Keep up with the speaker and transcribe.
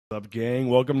What's up, gang?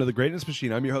 Welcome to the Greatness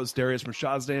Machine. I'm your host, Darius and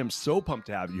Stacy. I'm so pumped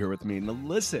to have you here with me. Now,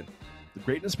 listen, the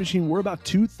Greatness Machine, we're about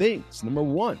two things. Number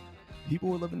one, people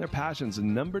who are living their passions.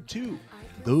 And number two,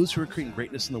 those who are creating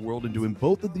greatness in the world and doing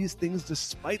both of these things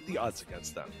despite the odds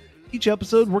against them. Each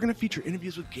episode, we're going to feature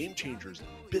interviews with game changers,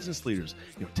 business leaders,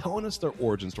 telling us their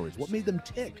origin stories, what made them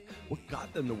tick, what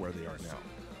got them to where they are now.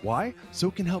 Why? So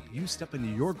it can help you step into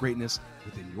your greatness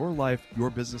within your life, your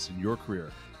business, and your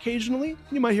career. Occasionally,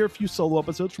 you might hear a few solo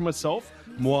episodes from myself,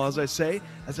 moi as I say,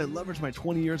 as I leverage my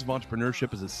 20 years of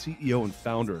entrepreneurship as a CEO and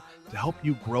founder to help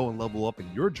you grow and level up in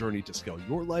your journey to scale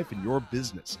your life and your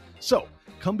business. So,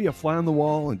 come be a fly on the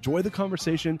wall, enjoy the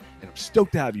conversation, and I'm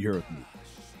stoked to have you here with me.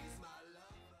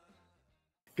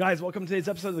 Guys, welcome to today's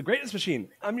episode of The Greatness Machine.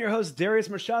 I'm your host, Darius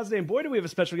and Stacy, and boy, do we have a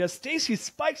special guest. Stacy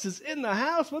Spikes is in the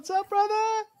house. What's up,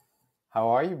 brother? How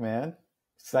are you, man?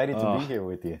 Excited to be here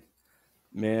with you.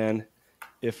 Man,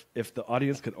 if the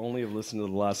audience could only have listened to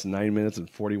the last 9 minutes and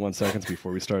 41 seconds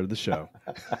before we started the show.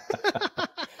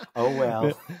 Oh,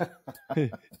 well.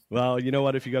 Well, you know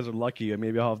what? If you guys are lucky,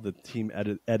 maybe I'll have the team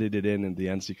edit it in the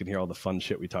end so you can hear all the fun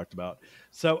shit we talked about.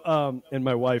 So, and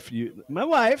my wife, you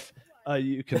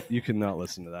can not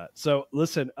listen to that. So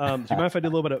listen, do you mind if I do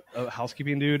a little bit of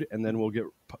housekeeping, dude, and then we'll get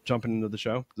jumping into the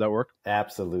show? Does that work?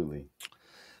 Absolutely.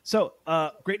 So,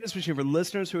 Greatness Machine, for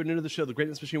listeners who are new to the show, the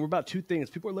Greatness Machine, we're about two things.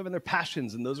 People are living their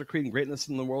passions, and those are creating greatness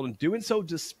in the world and doing so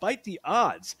despite the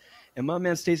odds. And my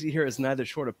man Stacy here is neither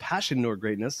short of passion nor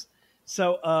greatness.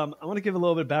 So I want to give a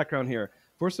little bit of background here.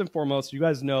 First and foremost, you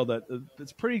guys know that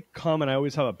it's pretty common. I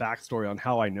always have a backstory on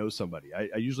how I know somebody.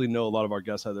 I usually know a lot of our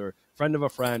guests, either a friend of a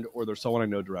friend or they're someone I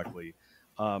know directly.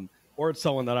 Or it's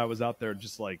someone that I was out there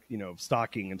just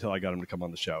stalking until I got him to come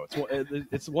on the show.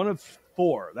 It's one of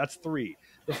four. That's three.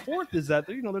 The fourth is that,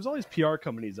 there's all these PR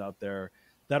companies out there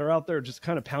that are out there just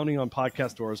kind of pounding on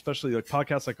podcast doors, especially like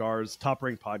podcasts like ours, top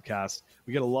ranked podcasts.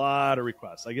 We get a lot of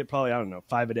requests. I get probably,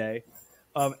 5 a day.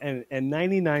 And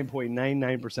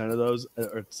 99.99% of those,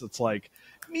 it's like,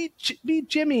 meet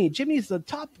Jimmy. Jimmy's the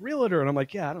top realtor. And I'm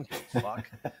like, yeah, I don't give a fuck.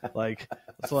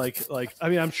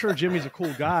 I'm sure Jimmy's a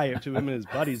cool guy to him and his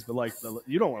buddies, but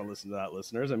you don't want to listen to that,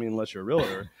 listeners. Unless you're a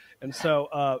realtor. And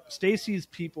so Stacy's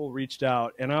people reached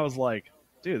out, and I was like,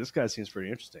 dude, this guy seems pretty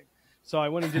interesting. So I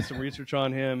went and did some research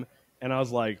on him, and I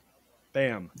was like,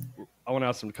 bam, I want to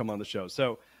ask him to come on the show.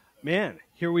 So, man,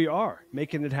 here we are,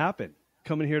 making it happen.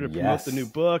 Coming here to promote the new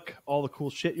book, all the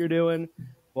cool shit you're doing.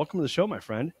 Welcome to the show, my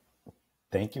friend.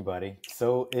 Thank you, buddy.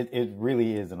 So it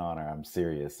really is an honor. I'm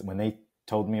serious. When they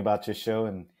told me about your show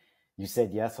and you said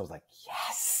yes, I was like,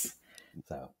 yes.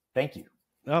 So thank you.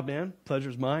 Oh, man,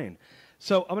 pleasure's mine.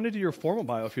 So I'm going to do your formal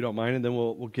bio, if you don't mind, and then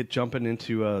we'll get jumping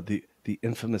into the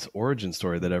infamous origin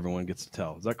story that everyone gets to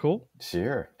tell. Is that cool?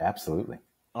 Sure, absolutely.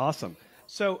 Awesome.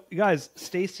 So, guys,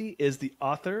 Stacy is the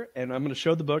author, and I'm going to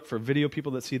show the book for video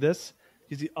people that see this.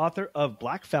 He's the author of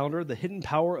Black Founder, The Hidden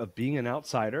Power of Being an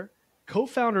Outsider,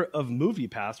 co-founder of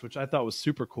MoviePass, which I thought was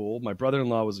super cool. My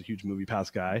brother-in-law was a huge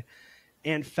MoviePass guy,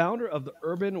 and founder of the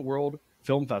Urbanworld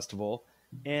Film Festival.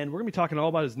 And we're going to be talking all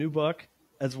about his new book,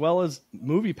 as well as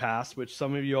MoviePass, which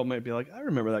some of you all might be like, I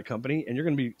remember that company. And you're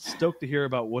going to be stoked to hear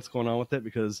about what's going on with it,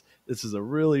 because this is a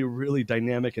really, really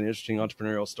dynamic and interesting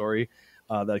entrepreneurial story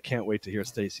that I can't wait to hear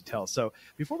Stacy tell. So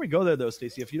before we go there, though,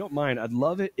 Stacy, if you don't mind, I'd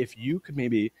love it if you could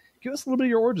maybe give us a little bit of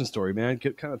your origin story, man.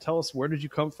 Kind of tell us, where did you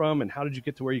come from and how did you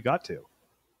get to where you got to?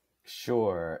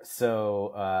 Sure.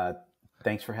 So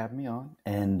thanks for having me on.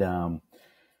 And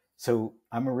so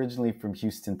I'm originally from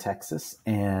Houston, Texas,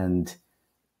 and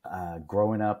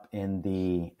growing up in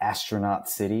the astronaut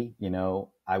city,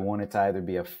 I wanted to either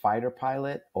be a fighter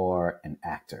pilot or an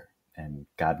actor. And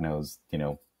God knows,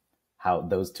 how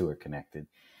those two are connected.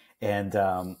 And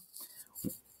the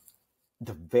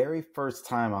very first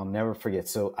time, I'll never forget.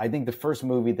 So I think the first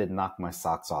movie that knocked my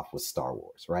socks off was Star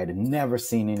Wars, right? I'd never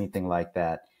seen anything like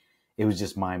that. It was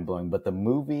just mind blowing. But the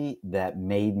movie that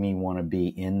made me want to be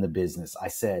in the business, I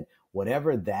said,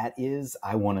 whatever that is,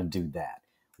 I want to do that,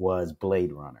 was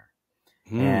Blade Runner.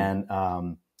 And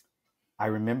I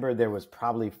remember there was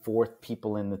probably 4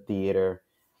 people in the theater.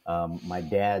 My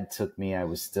dad took me, I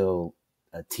was still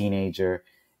a teenager,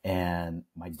 and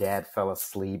my dad fell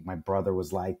asleep. My brother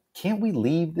was like, can't we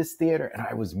leave this theater? And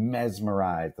I was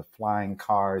mesmerized, the flying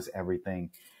cars,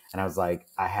 everything. And I was like,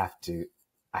 I have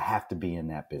to be in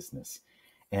that business.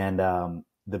 And the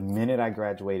minute I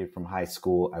graduated from high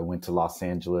school, I went to Los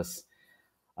Angeles,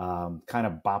 kind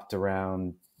of bopped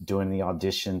around doing the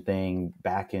audition thing,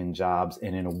 back in jobs.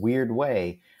 And in a weird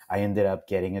way, I ended up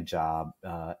getting a job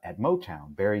at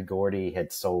Motown. Berry Gordy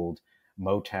had sold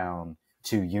Motown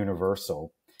to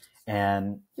Universal.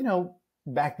 And,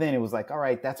 back then it was like, all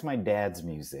right, that's my dad's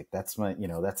music. That's my,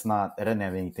 that doesn't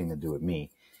have anything to do with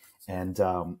me. And,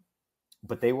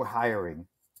 but they were hiring,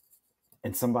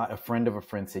 and a friend of a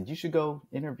friend said, you should go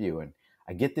interview. And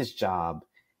I get this job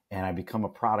and I become a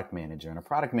product manager, and a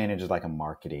product manager is like a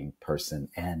marketing person.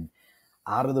 And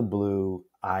out of the blue,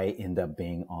 I end up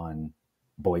being on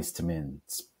Boyz II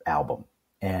Men's album.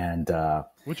 And,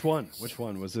 which one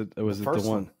was it? Was it the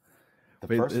one? The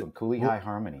first one, Cooley High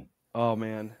Harmony. Oh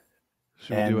man.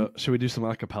 Should we do some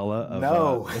acapella of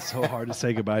no. It's So Hard to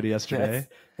Say Goodbye to Yesterday?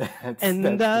 That's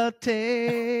I'll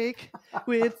take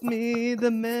with me the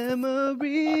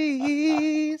memories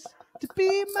to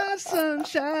be my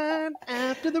sunshine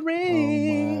after the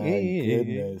rain. Oh my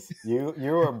goodness. You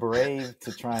were brave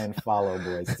to try and follow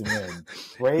Boyz II Men.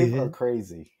 Brave or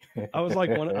crazy? I was like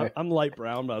I'm light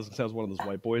brown, but I was one of those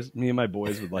white boys. Me and my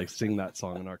boys would like sing that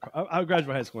song in our car. I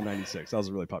graduated high school in '96. That was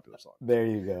a really popular song. There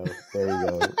you go.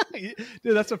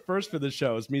 Dude, that's a first for the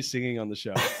show, is me singing on the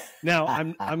show. Now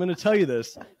I'm going to tell you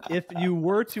this: if you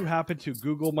were to happen to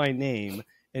Google my name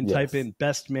and type in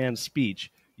 "best man speech,"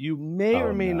 you may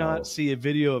or may not see a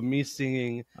video of me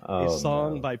singing a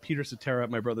song by Peter Cetera at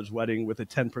my brother's wedding with a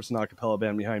 10-person a cappella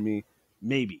band behind me.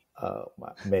 Maybe. Oh,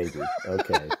 maybe.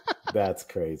 Okay. That's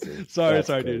crazy. Sorry,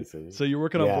 dude. So you're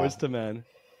working on Boyz II Men.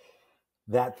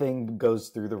 That thing goes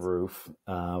through the roof.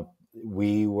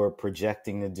 We were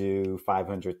projecting to do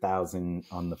 500,000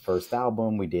 on the first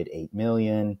album. We did 8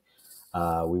 million.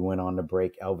 We went on to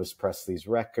break Elvis Presley's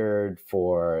record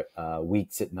for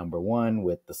weeks at #1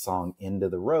 with the song End of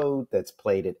the Road that's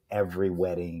played at every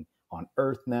wedding on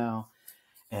earth now.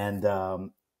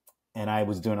 And I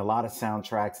was doing a lot of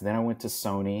soundtracks. Then I went to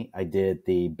Sony. I did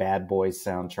the Bad Boys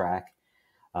soundtrack.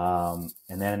 And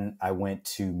then I went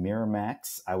to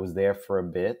Miramax. I was there for a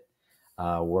bit,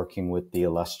 working with the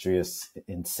illustrious,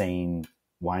 insane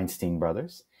Weinstein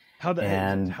brothers. How'd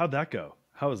that go?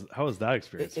 How was that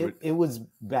experience? It was,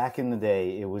 back in the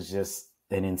day, it was just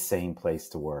an insane place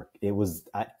to work. It was,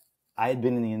 I had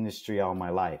been in the industry all my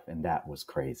life, and that was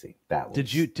crazy. That was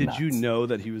Did you know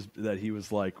that he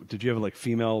was like, did you have like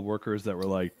female workers that were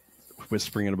like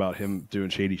whispering about him doing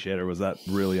shady shit, or was that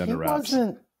really under wraps?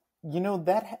 It wasn't,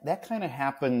 that kind of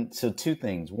happened. So two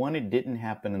things. One, it didn't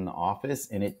happen in the office,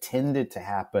 and it tended to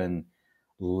happen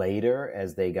later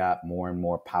as they got more and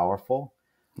more powerful.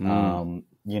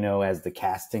 As the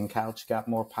casting couch got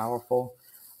more powerful,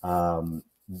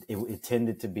 it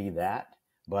tended to be that.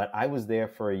 But I was there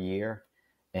for a year,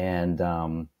 and,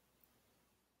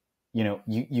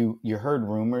 you heard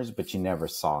rumors, but you never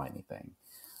saw anything.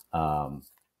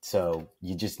 So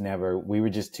we were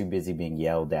just too busy being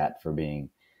yelled at for being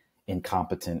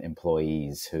incompetent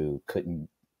employees who couldn't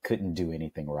do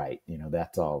anything right.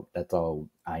 That's all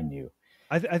I knew.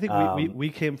 I think we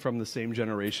came from the same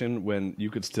generation when you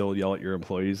could still yell at your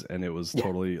employees, and it was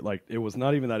totally like, it was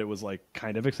not even that it was like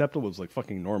kind of acceptable. It was like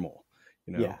fucking normal.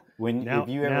 Yeah. If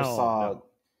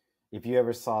you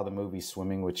ever saw the movie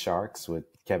Swimming with Sharks with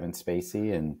Kevin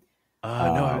Spacey and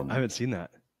no, I haven't seen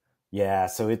that. Yeah,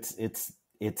 so it's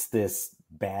this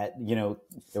bad,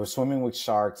 they were Swimming with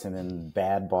Sharks, and then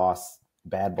Bad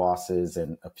Bosses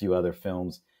and a few other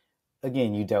films.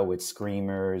 Again, you dealt with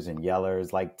screamers and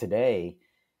yellers. Like today,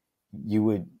 you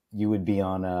would be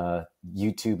on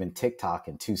YouTube and TikTok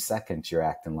in 2 seconds. You're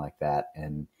acting like that,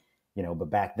 and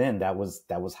but back then that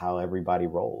was how everybody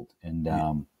rolled. And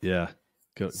the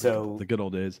good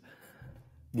old days.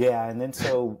 Yeah, and then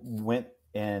so went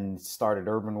and started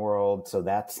Urbanworld. So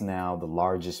that's now the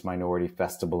largest minority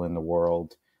festival in the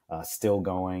world, still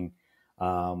going.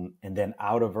 And then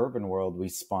out of Urbanworld, we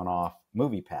spun off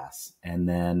MoviePass, and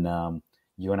then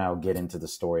you and I will get into the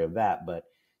story of that. But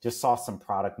just saw some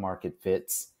product market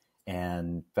fits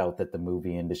and felt that the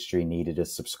movie industry needed a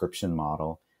subscription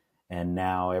model. And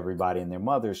now everybody and their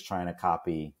mother's trying to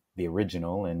copy the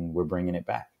original, and we're bringing it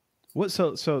back. What?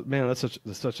 So man, that's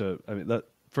such a. I mean, that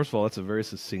first of all, that's a very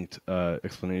succinct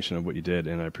explanation of what you did,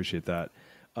 and I appreciate that.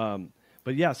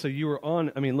 But yeah, so you were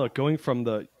on. I mean, look, going from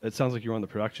it sounds like you were on the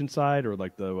production side, or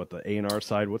like the A&R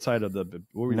side. What side of the?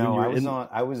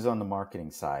 I was on the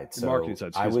marketing side. So marketing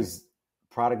side.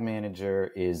 Product manager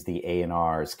is the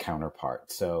A&R's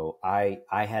counterpart. So I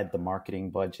had the marketing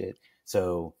budget.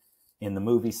 So in the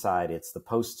movie side, it's the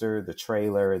poster, the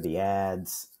trailer, the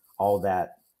ads, all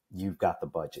that. You've got the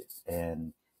budget,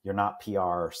 and you're not PR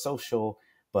or social,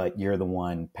 but you're the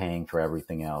one paying for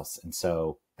everything else. And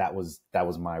so that was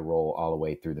my role all the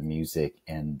way through the music.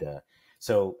 And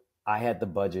so I had the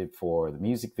budget for the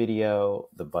music video,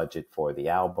 the budget for the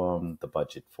album, the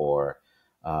budget for,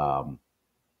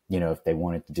 if they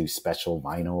wanted to do special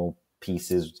vinyl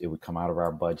pieces, it would come out of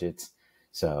our budgets.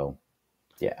 So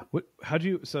Yeah. How'd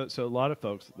you, so a lot of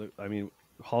folks, I mean,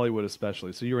 Hollywood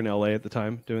especially. So you were in LA at the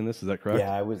time doing this. Is that correct?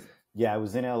 I was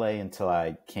in LA until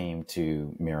I came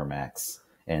to Miramax,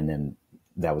 and then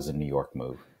that was a New York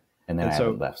move. And then I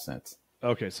haven't left since.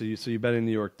 Okay. So you've been in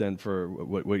New York then for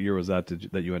what year was that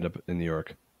that you end up in New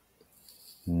York?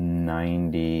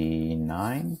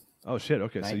 99. Oh shit.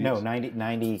 Okay. So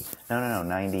 97.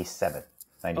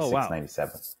 96, oh, wow.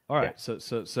 97. All right. Yeah.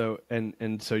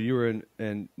 So you were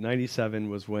in 97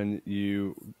 was when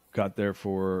you got there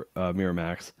for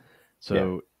Miramax.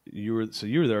 So you were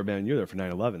there, man. You were there for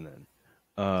 9/11 then.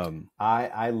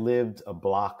 I lived a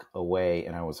block away,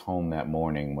 and I was home that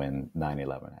morning when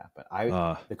 9/11 happened.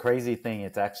 The crazy thing,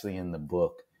 it's actually in the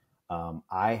book.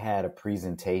 I had a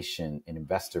presentation, an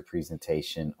investor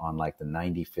presentation on like the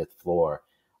 95th floor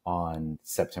on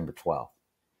September 12th.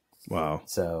 Wow.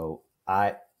 So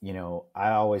I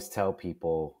always tell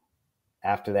people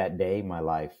after that day, my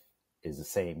life is the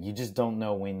same. You just don't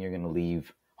know when you're going to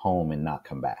leave home and not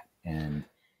come back. And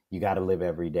you got to live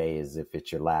every day as if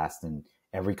it's your last. And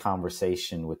every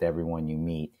conversation with everyone you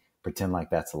meet, pretend like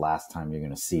that's the last time you're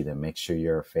going to see them. Make sure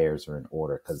your affairs are in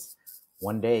order, because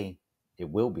one day it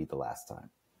will be the last time.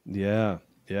 Yeah.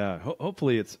 Yeah.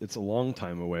 Hopefully it's a long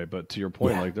time away, but to your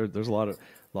point, like there's a lot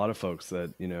of folks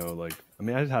that, like, I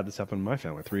mean, I had this happen in my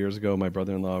family 3 years ago. My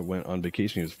brother-in-law went on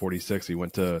vacation. He was 46. He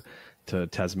went to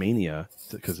Tasmania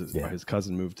because his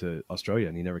cousin moved to Australia,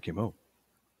 and he never came home.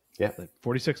 Yeah. Like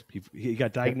 46. He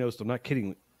got diagnosed. I'm not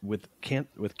kidding, with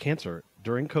cancer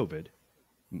during COVID,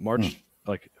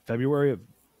 February of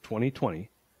 2020,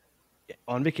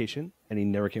 on vacation, and he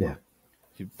never came home.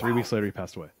 3 weeks later, he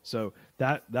passed away. So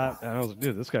and I was like,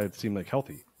 dude, this guy seemed like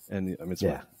healthy. And I mean,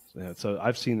 so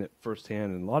I've seen it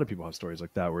firsthand, and a lot of people have stories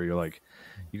like that where you're like,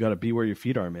 you got to be where your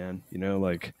feet are, man.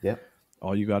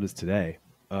 All you got is today.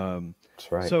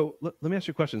 That's right. So let me ask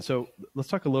you a question. So let's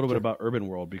talk a little bit about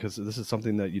Urbanworld, because this is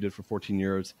something that you did for 14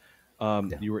 years.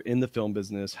 You were in the film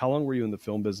business. How long were you in the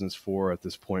film business for at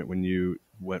this point when you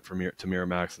went to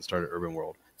Miramax and started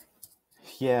Urbanworld?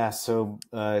 Yeah, so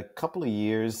a couple of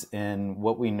years, and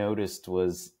what we noticed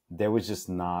was there was just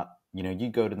not, you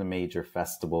go to the major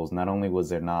festivals, not only was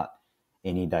there not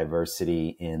any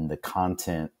diversity in the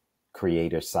content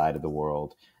creator side of the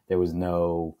world, there was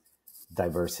no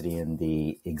diversity in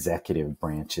the executive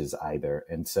branches either.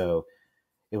 And so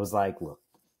it was like, look,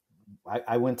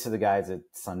 I went to the guys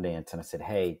at Sundance and I said,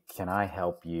 hey, can I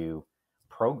help you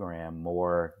program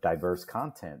more diverse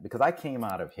content? Because I came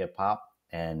out of hip hop,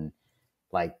 and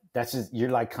like, that's just, you're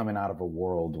like coming out of a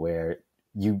world where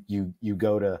you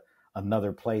go to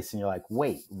another place and you're like,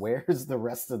 wait, where's the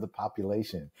rest of the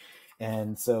population?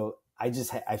 And so I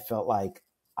felt like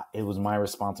it was my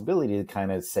responsibility to kind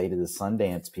of say to the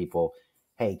Sundance people,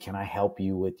 hey, can I help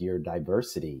you with your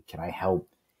diversity? Can I help,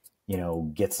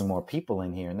 get some more people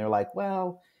in here? And they're like,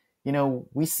 well,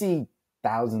 we see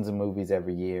thousands of movies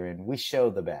every year and we show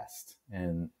the best.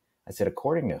 And I said,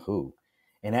 according to who?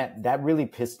 And that really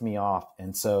pissed me off.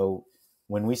 And so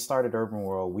when we started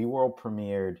Urbanworld, we world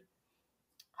premiered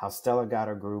How Stella Got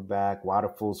Her Groove Back, Why Do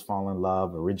Fools Fall in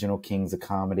Love, Original Kings of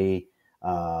Comedy,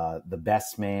 The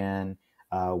Best Man.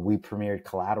 We premiered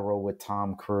Collateral with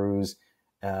Tom Cruise.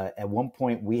 At one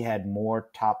point, we had more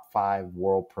top 5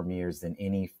 world premieres than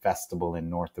any festival in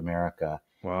North America.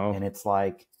 Wow. And it's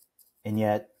like, and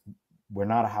yet we're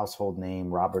not a household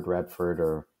name. Robert Redford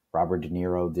or Robert De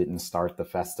Niro didn't start the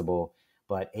festival.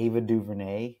 But Ava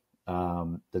DuVernay,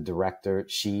 the director,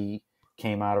 she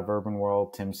came out of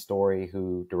Urbanworld. Tim Story,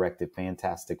 who directed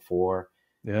Fantastic Four,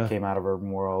 came out of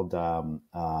Urbanworld.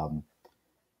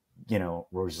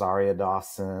 Rosario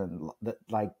Dawson.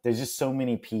 Like, there's just so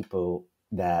many people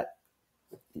that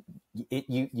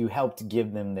you helped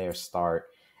give them their start,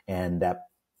 and that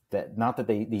not that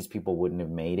these people wouldn't have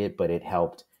made it, but it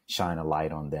helped shine a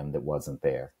light on them that wasn't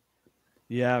there.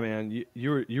 Yeah, man,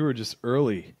 you were just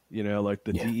early, like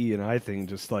the DE&I thing,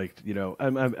 just like, I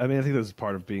mean, I think this is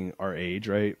part of being our age,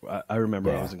 right? I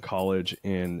remember I was in college,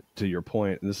 and to your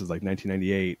point, and this is like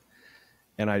 1998,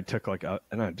 and I took I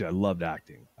loved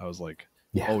acting. I was like,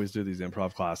 always do these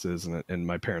improv classes, and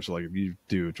my parents were like, if you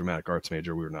do a dramatic arts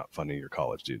major, we were not funding your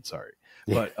college, dude, sorry.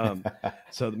 But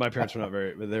so my parents were not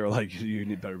they were like, you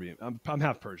need better be. I'm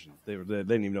half Persian. They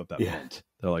didn't even know what that meant.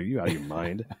 They're like, you out of your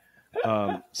mind.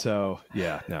 So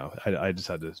I just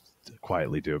had to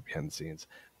quietly do it behind the scenes.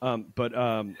 So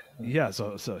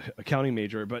accounting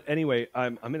major. But anyway,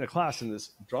 I'm in a class, and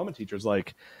this drama teacher's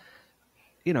like,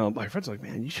 my friends are like,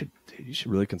 man, you should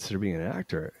really consider being an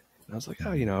actor. And I was like,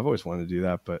 oh, I've always wanted to do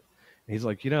that. But he's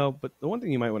like, but the one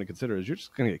thing you might want to consider is you're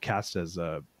just going to get cast as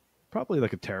probably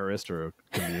like a terrorist or a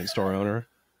convenience store owner.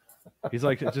 He's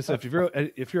like, just if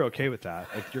you're okay with that,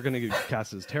 like you're going to get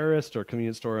cast as terrorist or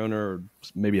convenience store owner or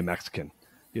maybe a Mexican,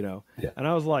 you know? Yeah. And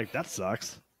I was like, that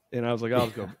sucks. And I was like, I'll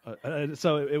go.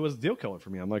 So it was a deal killer for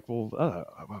me. I'm like, well,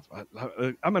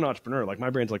 I'm an entrepreneur. Like my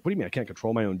brain's like, what do you mean I can't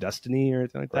control my own destiny or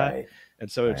anything like that? Right. And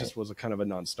so it just was a kind of a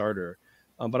non-starter.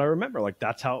 But I remember like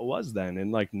that's how it was then.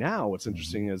 And like now, what's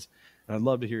interesting is, and I'd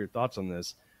love to hear your thoughts on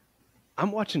this.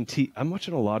 I'm watching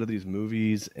a lot of these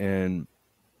movies and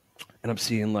I'm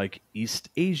seeing like East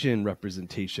Asian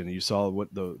representation. You saw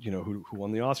what the, you know, who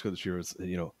won the Oscar this year was,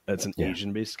 you know, it's an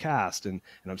Asian based cast. And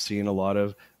I'm seeing a lot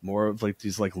of more of like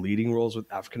these like leading roles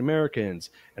with African Americans.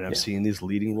 And I'm seeing these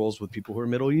leading roles with people who are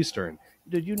Middle Eastern.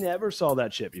 Dude, you never saw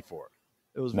that shit before.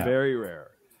 It was very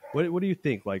rare. What do you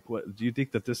think? Like, what do you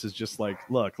think that this is just like,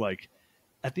 look, like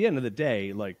at the end of the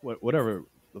day, like whatever,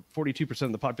 42%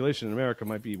 of the population in America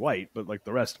might be white, but like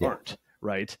the rest aren't.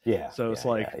 Right. Yeah. So it's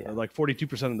like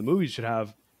 42% of the movies should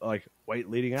have like white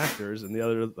leading actors, and the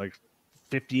other like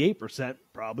 58%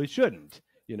 probably shouldn't.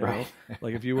 You know,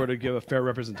 like if you were to give a fair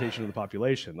representation of the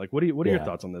population, like what are your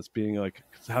thoughts on this? Being like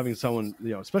having someone,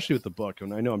 you know, especially with the book,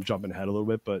 and I know I'm jumping ahead a little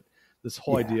bit, but this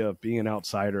whole idea of being an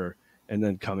outsider and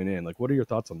then coming in, like, what are your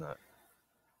thoughts on that?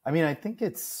 I mean, I think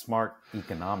it's smart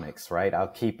economics, right? I'll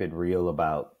keep it real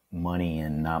about money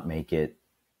and not make it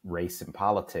race and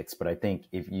politics. But I think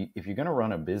if you're going to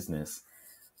run a business,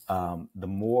 the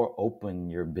more open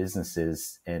your business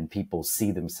is and people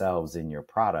see themselves in your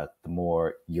product, the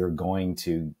more you're going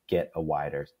to get a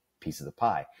wider piece of the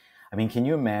pie. I mean, can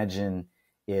you imagine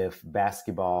if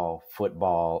basketball,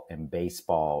 football, and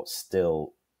baseball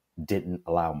still didn't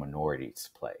allow minorities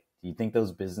to play? Do you think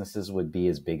those businesses would be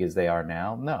as big as they are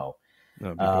now? No.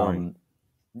 That'd be boring.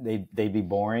 They'd be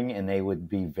boring, and they would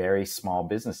be very small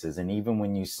businesses. And even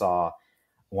when you saw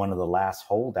one of the last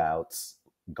holdouts,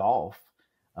 golf,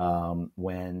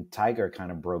 when Tiger kind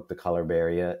of broke the color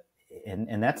barrier,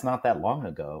 and that's not that long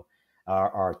ago,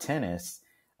 or tennis,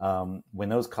 when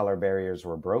those color barriers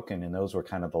were broken and those were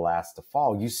kind of the last to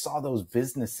fall, you saw those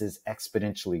businesses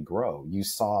exponentially grow. You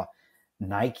saw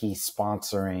Nike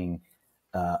sponsoring,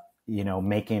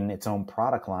 making its own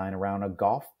product line around a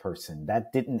golf person.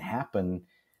 That didn't happen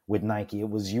with Nike. It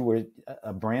was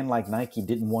a brand like Nike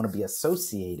didn't want to be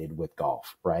associated with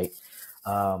golf, right?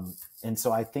 And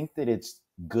so I think that it's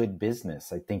good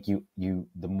business. I think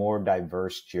the more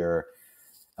diverse your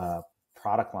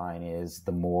product line is,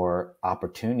 the more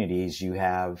opportunities you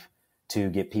have to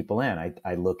get people in.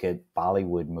 I look at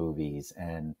Bollywood movies,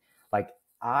 and like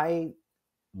I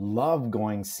love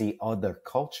going to see other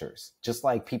cultures, just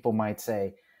like people might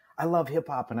say, I love hip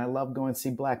hop and I love going to see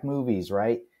black movies,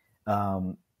 right?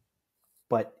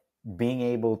 But being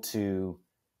able to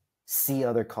see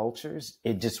other cultures,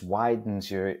 it just widens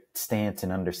your stance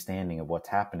and understanding of what's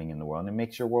happening in the world, and it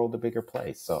makes your world a bigger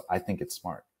place. So I think it's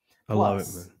smart. I love it,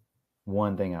 man.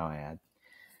 One thing I'll add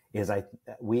is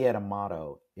we had a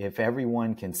motto: if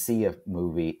everyone can see a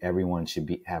movie, everyone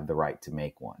should have the right to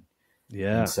make one.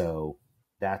 Yeah. And so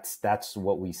that's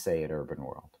what we say at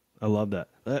Urbanworld. I love that.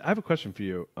 I have a question for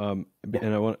you, and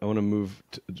I want to move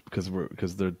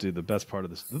because they're the best part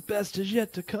of this. The best is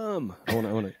yet to come. I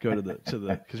want to go to the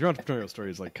because your entrepreneurial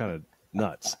story is like kind of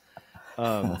nuts.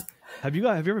 Have you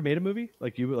ever made a movie?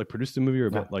 Like you produced a movie, or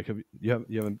like you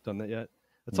haven't done that yet?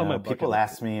 That's on my bucket. People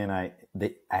ask me, and I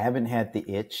haven't had the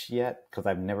itch yet because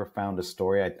I've never found a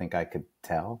story I think I could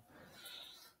tell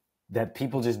that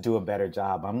people just do a better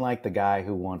job. I'm like the guy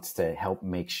who wants to help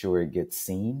make sure it gets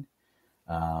seen.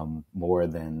 More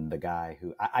than the guy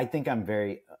who I think I'm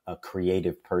a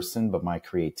creative person, but my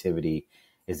creativity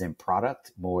is in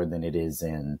product more than it is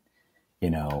in,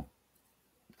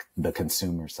 the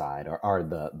consumer side or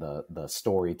the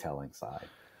storytelling side.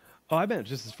 Oh, I meant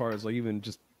just as far as like even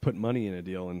just put money in a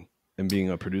deal and being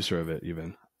a producer of it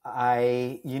even.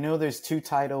 There's 2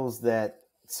 titles that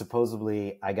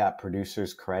supposedly I got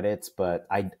producers credits, but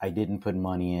I didn't put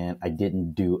money in. I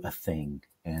didn't do a thing,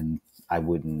 and I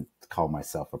wouldn't call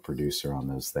myself a producer on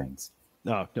those things.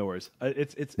 No worries.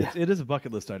 It is a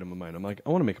bucket list item of mine. I'm like, I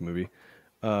want to make a movie.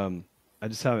 I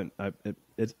just haven't.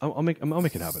 I'll make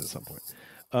it happen at some point.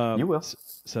 You will.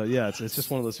 So yeah, it's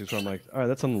just one of those things where I'm like, all right,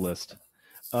 that's on the list.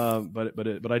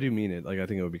 But I do mean it. Like I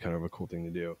think it would be kind of a cool thing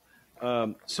to do.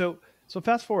 So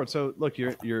fast forward. So look,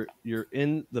 you're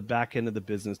in the back end of the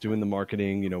business, doing the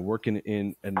marketing. Working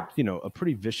in a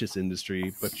pretty vicious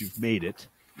industry, but you've made it.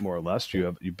 More or less,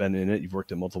 you've been in it. You've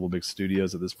worked at multiple big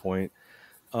studios at this point.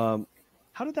 How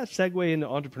did that segue into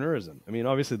entrepreneurism? I mean,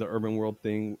 obviously the Urbanworld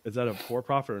thing, is that a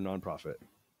for-profit or nonprofit?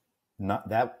 Not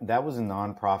that was a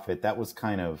nonprofit. That was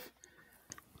kind of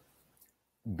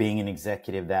being an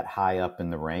executive that high up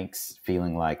in the ranks,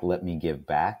 feeling like, let me give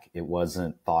back. It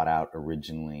wasn't thought out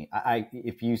originally.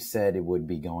 If you said it would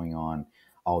be going on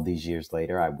all these years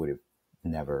later, I would have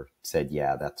never said,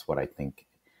 yeah, that's what I think.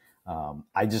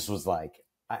 I just was like,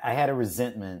 I had a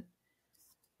resentment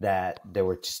that there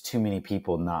were just too many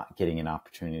people not getting an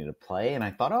opportunity to play. And I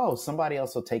thought, oh, somebody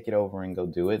else will take it over and go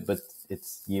do it. But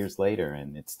it's years later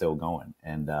and it's still going.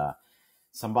 And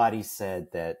somebody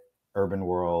said that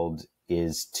Urbanworld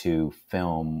is to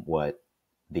film what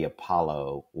the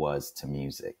Apollo was to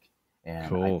music. And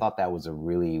Cool. I thought that was a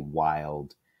really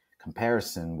wild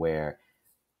comparison, where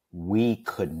we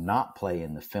could not play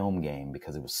in the film game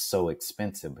because it was so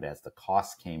expensive. But as the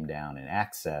cost came down and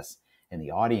access and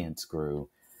the audience grew,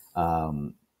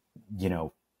 you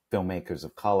know, filmmakers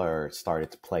of color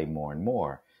started to play more and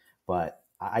more. But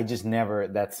I just never,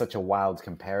 that's such a wild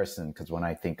comparison, because when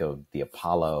I think of the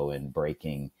Apollo and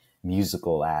breaking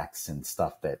musical acts and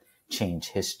stuff that change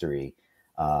history,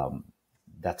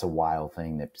 that's a wild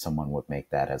thing that someone would make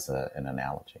that as an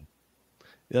analogy.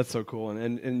 That's so cool.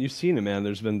 And you've seen it, man.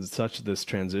 There's been such this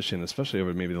transition, especially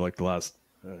over maybe like the last,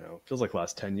 I don't know, feels like the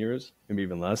last 10 years, maybe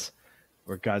even less,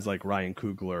 where guys like Ryan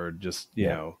Coogler just, you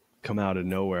know, come out of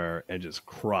nowhere and just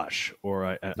crush.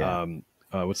 Or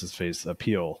what's his face?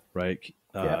 Peele, right?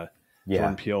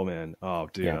 Jordan Peele, man. Oh,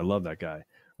 dude, I love that guy,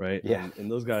 right? Yeah. And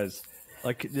those guys,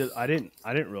 like, I didn't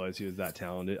realize he was that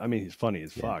talented. I mean, he's funny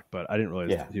as fuck, but I didn't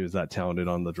realize he was that talented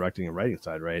on the directing and writing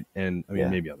side, right? And I mean,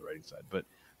 maybe on the writing side, but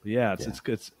yeah,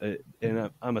 it's and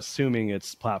I'm assuming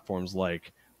it's platforms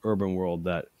like Urbanworld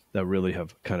that really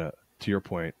have kind of, to your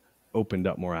point, opened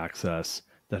up more access,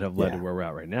 that have led to where we're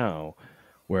at right now,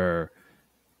 where,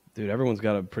 dude, everyone's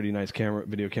got a pretty nice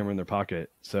video camera in their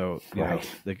pocket. So, you know,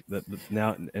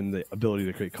 now, and the ability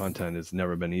to create content has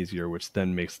never been easier, which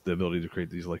then makes the ability to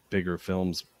create these like bigger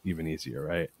films even easier,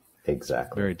 right?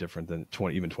 Exactly. Very different than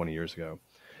 20 years ago.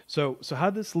 So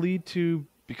how did this lead to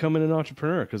becoming an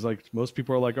entrepreneur? Because like most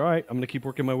people are like, all right, I'm going to keep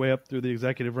working my way up through the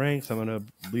executive ranks. I'm going to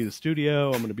lead a studio.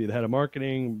 I'm going to be the head of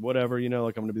marketing, whatever, you know,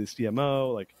 like I'm going to be the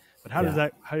CMO. Like, but how does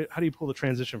that, how do you pull the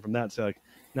transition from that and say like,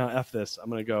 now F this, I'm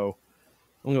going to go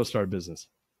start a business?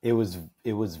 It was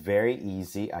very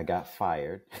easy. I got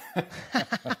fired.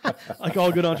 Like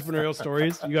all good entrepreneurial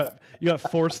stories, you got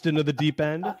forced into the deep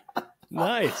end.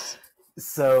 Nice.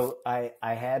 So I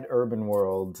had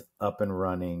Urbanworld up and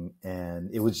running, and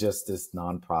it was just this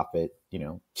nonprofit, you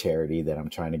know, charity that I'm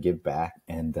trying to give back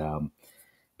and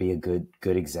be a good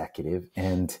executive.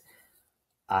 And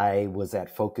I was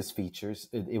at Focus Features.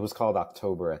 It was called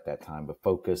October at that time, but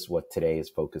Focus, what today is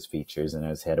Focus Features. And I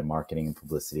was head of marketing and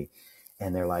publicity.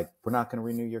 And they're like, we're not going to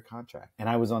renew your contract. And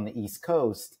I was on the East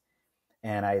Coast,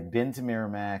 and I had been to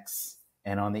Miramax,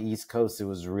 and on the East Coast, it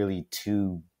was really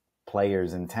two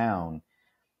players in town,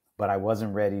 but I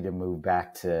wasn't ready to move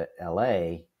back to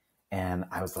LA. And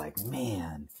I was like,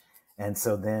 man. And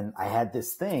so then I had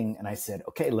this thing, and I said,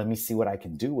 okay, let me see what I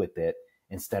can do with it,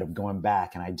 instead of going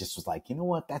back. And I just was like, you know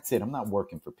what? That's it. I'm not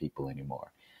working for people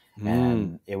anymore.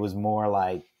 And it was more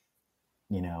like,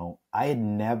 you know, I'd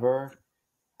never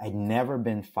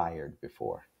been fired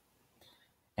before.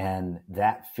 And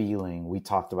that feeling, we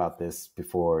talked about this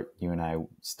before you and I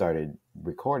started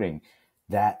recording,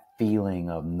 that feeling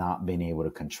of not being able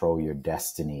to control your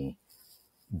destiny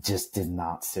just did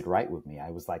not sit right with me.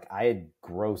 I was like, I had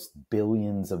grossed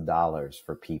billions of dollars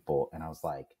for people, and I was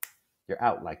like, you're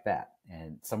out like that.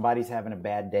 And somebody's having a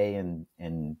bad day and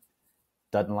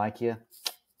doesn't like you,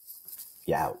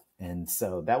 you're out. And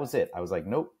so that was it. I was like,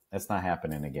 nope, that's not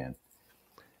happening again.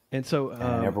 And so and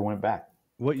I never went back.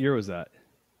 What year was that?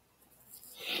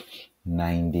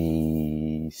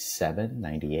 97,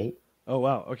 98. Oh,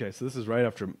 wow. Okay. So this is right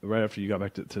after you got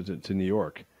back to New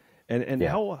York. And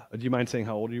how, do you mind saying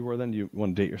how old you were then? Do you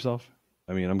want to date yourself?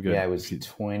 I mean, I'm good. Yeah, I was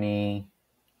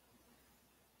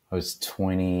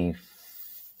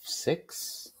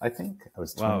 26, I think. I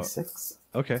was 26.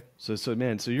 Wow. Okay. So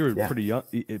man, so you were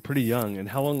pretty young. And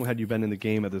how long had you been in the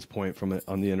game at this point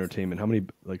on the entertainment? How many,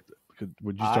 like,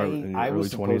 would you start in your early 20s? I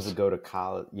was supposed to go to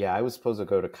college. Yeah, I was supposed to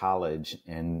go to college,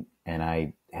 and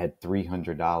I had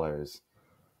 $300.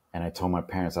 And I told my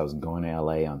parents I was going to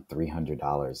LA on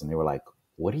 $300. And they were like,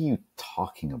 what are you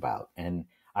talking about? And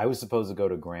I was supposed to go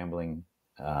to Grambling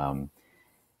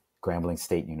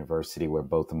State University, where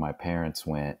both of my parents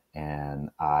went.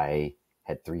 And I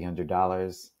had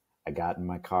 $300. I got in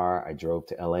my car. I drove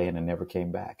to LA, and I never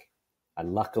came back. I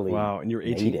luckily and you're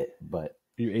 18? made it. But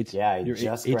you're 18? Yeah, I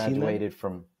just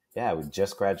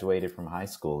graduated from high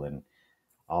school. And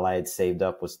all I had saved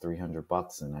up was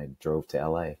 $300, and I drove to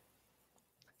LA.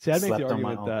 See, I'd make Slept the on my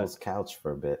argument uncle's couch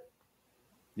for a bit.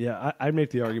 Yeah, I'd make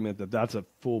the argument that that's a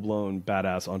full-blown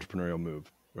badass entrepreneurial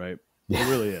move, right? Yeah. It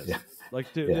really is. Yeah.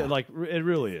 Like, dude, Yeah. like it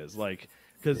really is. Like,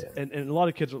 because Yeah. and a lot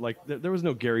of kids are like, there was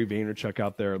no Gary Vaynerchuk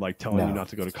out there like telling you No. not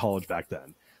to go to college back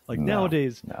then. Like No.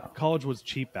 nowadays, No. college was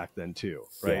cheap back then too,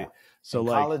 right? Yeah. So and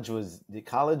like,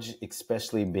 college,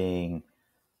 especially being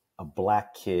a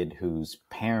black kid whose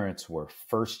parents were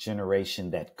first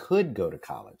generation that could go to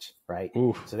college, right?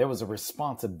 oof, So there was a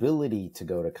responsibility to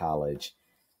go to college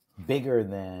bigger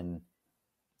than,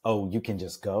 oh, you can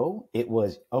just go. It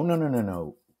was, oh, no, no, no,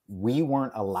 no. We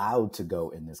weren't allowed to go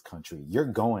in this country. You're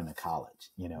going to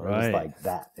college. You know, right. It was like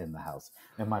that in the house.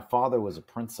 And my father was a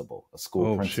principal, a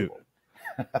school principal. Shoot.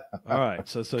 All right,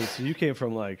 so you came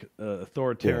from like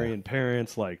authoritarian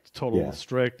parents, like total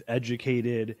strict,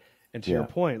 educated, and to your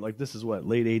point, like this is what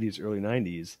late '80s, early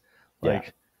 '90s.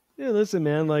 Like, listen,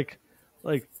 man, like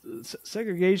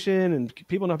segregation and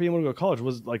people not being able to go to college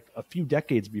was like a few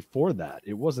decades before that.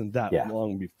 It wasn't that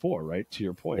long before, right? To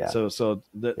your point. So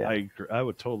that I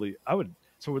would totally.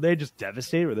 So were they just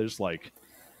devastated? Were they just like,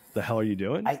 the hell are you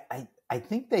doing? I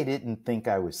think they didn't think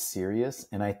I was serious,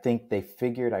 and I think they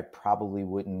figured I probably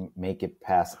wouldn't make it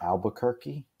past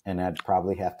Albuquerque, and I'd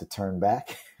probably have to turn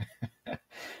back.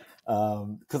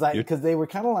 Because they were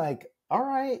kind of like, all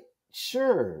right,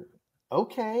 sure,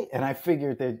 okay. And I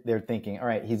figured they're thinking, all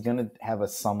right, he's going to have a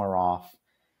summer off,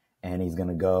 and he's going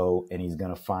to go, and he's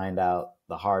going to find out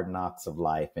the hard knocks of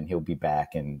life, and he'll be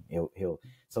back, and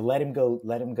so let him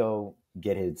go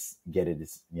get his,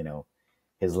 his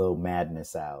little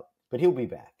madness out. But he'll be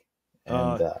back.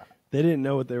 And they didn't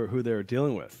know who they were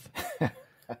dealing with.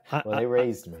 Well, they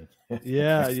raised me.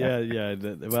 Yeah.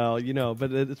 Well,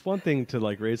 but it's one thing to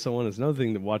like raise someone. It's another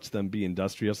thing to watch them be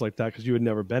industrious like that, because you had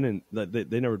never been in.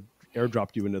 They never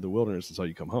airdropped you into the wilderness until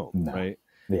you come home, right?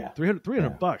 Yeah,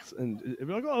 $300, and it'd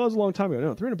be like, oh, that was a long time ago.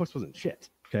 No, $300 wasn't shit.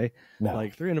 Okay, no.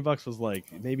 Like $300 was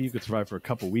like maybe you could survive for a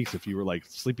couple of weeks if you were like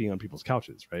sleeping on people's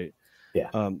couches, right? Yeah.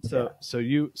 So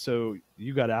you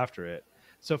got after it.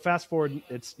 So fast forward,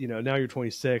 it's, now you're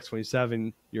 26,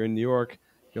 27, you're in New York.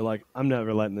 You're like, I'm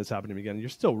never letting this happen to me again. You're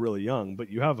still really young, but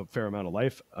you have a fair amount of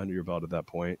life under your belt at that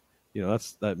point.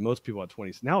 That's that most people at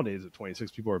 20 nowadays at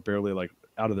 26, people are barely like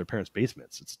out of their parents'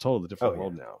 basements. It's a totally different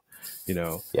world now,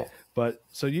 Yeah. But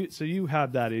so you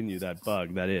had that in you, that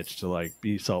bug, that itch to like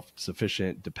be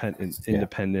self-sufficient,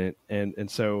 independent. And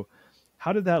so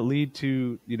how did that lead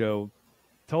to,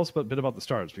 tell us a bit about the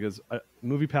stars, because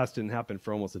MoviePass didn't happen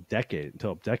for almost a decade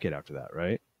until a decade after that,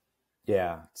 right?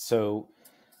 Yeah. So,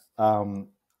 kind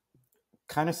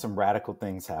of some radical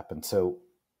things happened. So,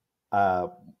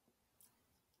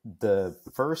 the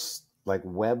first like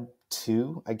Web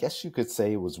 2, I guess you could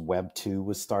say it was Web 2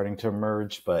 was starting to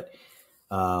emerge. But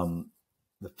the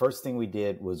first thing we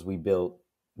did was we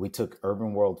took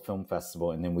Urbanworld Film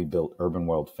Festival, and then we built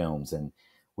Urbanworld Films, and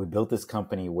we built this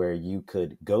company where you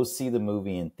could go see the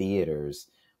movie in theaters,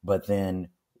 but then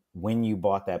when you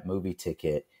bought that movie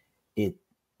ticket, it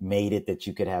made it that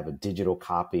you could have a digital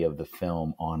copy of the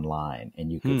film online,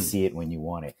 and you could see it when you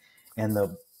want it. And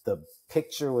the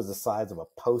picture was the size of a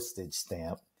postage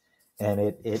stamp. And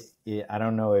it I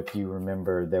don't know if you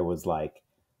remember, there was like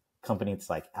companies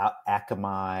like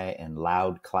Akamai and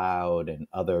Loud Cloud and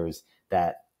others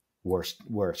that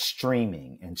were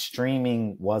streaming, and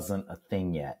streaming wasn't a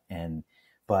thing yet. And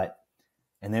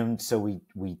then so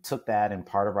we took that, and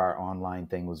part of our online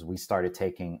thing was we started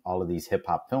taking all of these hip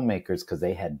hop filmmakers, because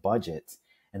they had budgets,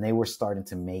 and they were starting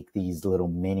to make these little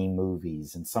mini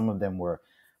movies, and some of them were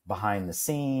behind the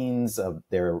scenes of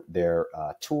their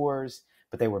tours,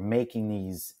 but they were making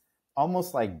these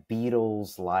almost like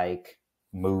Beatles like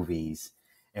movies.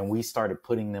 And we started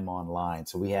putting them online.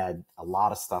 So we had a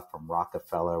lot of stuff from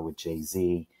Rockefeller with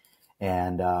Jay-Z.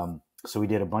 And so we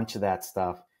did a bunch of that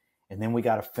stuff. And then we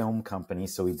got a film company.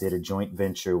 So we did a joint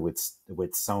venture with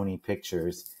Sony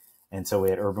Pictures. And so we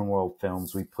had Urbanworld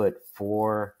Films. We put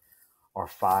 4 or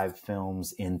 5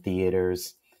 films in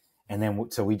theaters. And then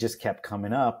so we just kept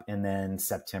coming up. And then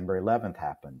September 11th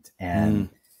happened. And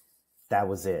that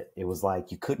was it. It was like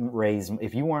you couldn't raise,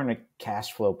 if you weren't a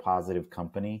cash flow positive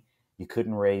company, you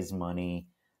couldn't raise money.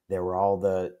 There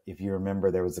were if you remember,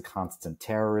 there was the constant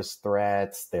terrorist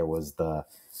threats. There was the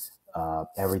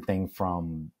everything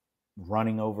from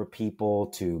running over people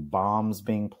to bombs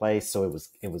being placed. So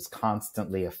it was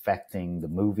constantly affecting the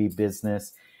movie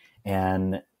business,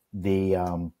 and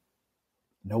no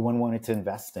one wanted to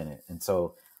invest in it. And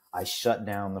so I shut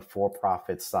down the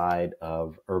for-profit side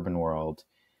of Urbanworld,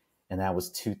 and that was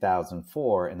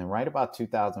 2004. And then right about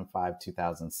 2005,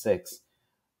 2006,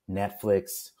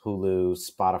 Netflix, Hulu,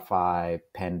 Spotify,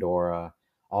 Pandora,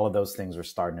 all of those things were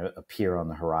starting to appear on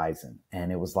the horizon. And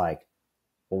it was like,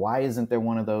 well, why isn't there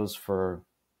one of those for,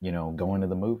 going to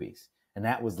the movies? And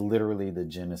that was literally the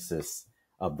genesis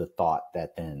of the thought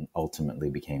that then ultimately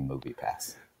became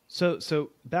MoviePass.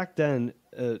 So back then,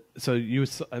 that's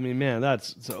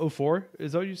 04,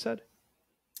 is that what you said?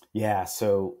 Yeah.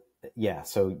 So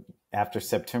after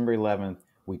September 11th,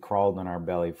 we crawled on our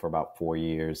belly for about 4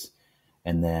 years.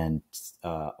 And then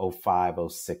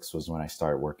 05, 06 was when I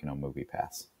started working on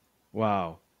MoviePass.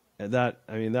 Wow. And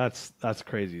that's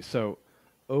crazy. So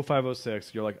 05,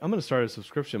 06, you're like, I'm going to start a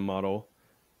subscription model.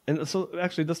 And so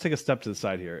actually, let's take a step to the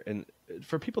side here. And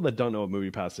for people that don't know what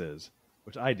MoviePass is,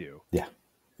 which I do. Yeah.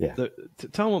 Yeah.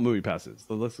 Tell them what MoviePass is.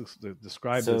 Let's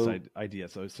describe this idea.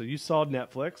 So you saw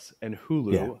Netflix and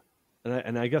Hulu,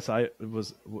 and I guess I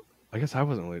wasn't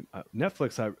really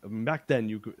Netflix. Back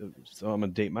then so I'm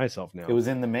gonna date myself now. It was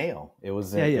in the mail. It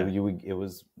was it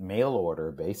was mail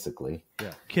order basically.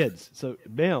 Yeah, kids. So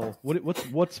mail.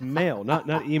 What's mail?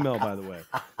 Not email, by the way.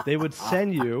 They would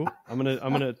send you. I'm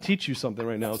gonna teach you something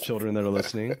right now, children that are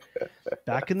listening.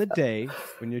 Back in the day,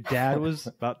 when your dad was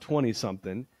about 20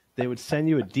 something, they would send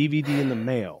you a DVD in the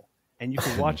mail, and you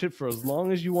could watch it for as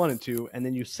long as you wanted to, and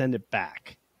then you send it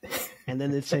back, and then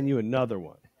they'd send you another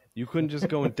one. You couldn't just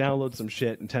go and download some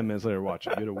shit and 10 minutes later watch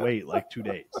it. You had to wait like 2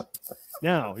 days.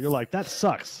 Now you're like, that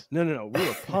sucks. No. We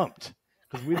were pumped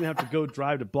because we didn't have to go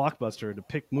drive to Blockbuster to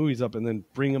pick movies up and then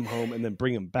bring them home and then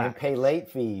bring them back. And pay late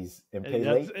fees.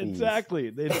 Exactly.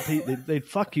 They'd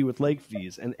fuck you with late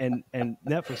fees. And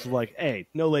Netflix was like, hey,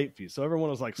 no late fees. So everyone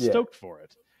was like stoked for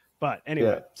it. But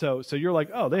anyway, so you're like,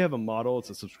 oh, they have a model. It's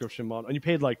a subscription model. And you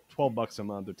paid like $12 a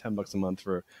month or $10 a month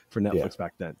for Netflix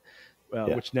back then.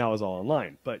 Which now is all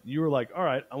online. But you were like, all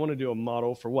right, I want to do a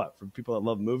model for what? For people that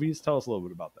love movies? Tell us a little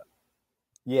bit about that.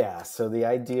 Yeah, so the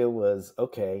idea was,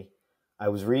 okay, I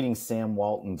was reading Sam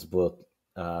Walton's book,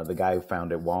 the guy who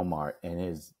founded Walmart, and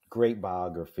his great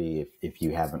biography, if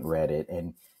you haven't read it.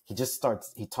 And he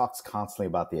talks constantly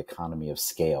about the economy of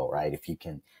scale, right? If you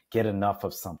can get enough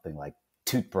of something like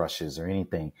toothbrushes or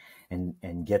anything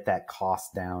and get that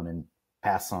cost down and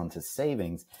pass on to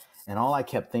savings. And all I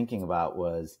kept thinking about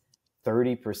was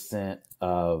 30%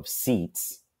 of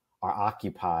seats are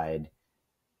occupied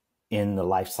in the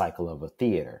life cycle of a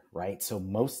theater, right? So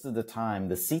most of the time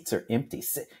the seats are empty.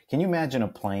 Can you imagine a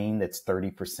plane that's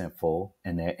 30% full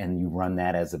and you run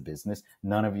that as a business?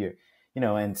 None of your,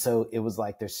 and so it was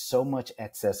like, there's so much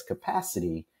excess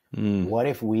capacity. What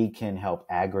if we can help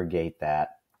aggregate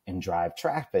that and drive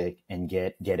traffic and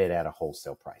get it at a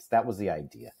wholesale price? That was the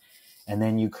idea. And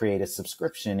then you create a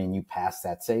subscription and you pass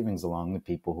that savings along to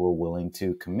people who are willing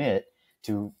to commit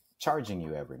to charging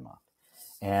you every month.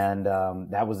 And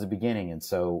that was the beginning. And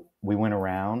so we went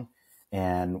around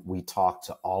and we talked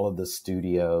to all of the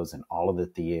studios and all of the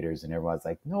theaters, and everybody's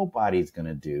like, nobody's going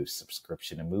to do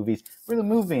subscription to movies. We're the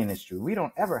movie industry. We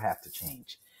don't ever have to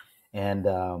change. And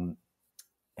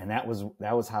that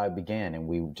was how it began. And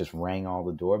we just rang all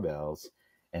the doorbells,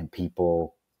 and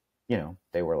people,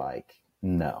 they were like,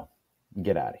 no,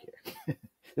 get out of here.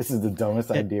 This is the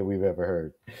dumbest idea we've ever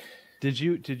heard. Did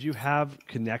you have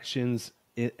connections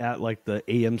at like the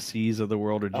AMCs of the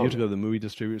world, or did you have to go to the movie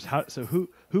distributors?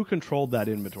 Who controlled that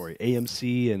inventory?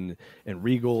 AMC and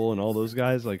Regal and all those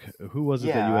guys? Like, who was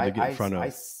it that you had to get in front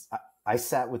of? I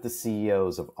sat with the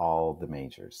CEOs of all the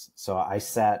majors. So I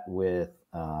sat with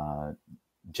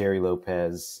Jerry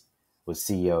Lopez was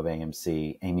CEO of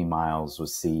AMC. Amy Miles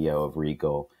was CEO of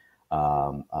Regal.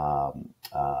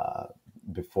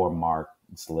 Before Mark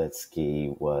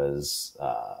Zlitsky was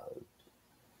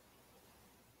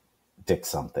Dick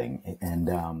something. And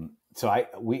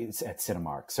we at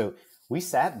Cinemark. So we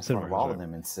sat in front of all of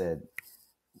them and said,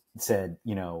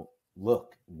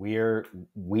 look,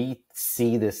 we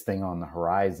see this thing on the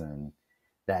horizon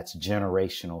that's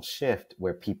generational shift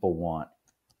where people want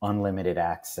unlimited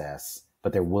access,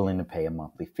 but they're willing to pay a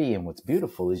monthly fee. And what's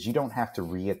beautiful is you don't have to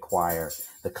reacquire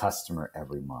the customer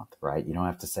every month, right? You don't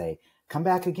have to say, come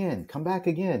back again, come back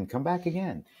again, come back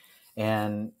again.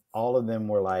 And all of them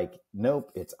were like,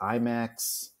 nope, it's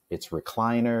IMAX, it's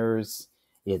recliners,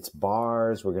 it's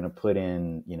bars. We're going to put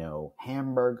in,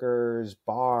 hamburgers,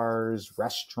 bars,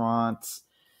 restaurants.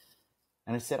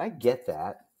 And I said, I get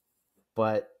that,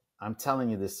 but I'm telling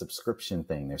you, this subscription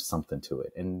thing, there's something to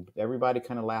it. And everybody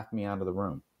kind of laughed me out of the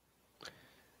room.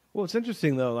 Well, it's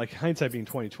interesting though, like hindsight being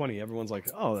 2020, everyone's like,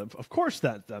 oh, of course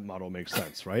that model makes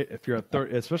sense, right? If you're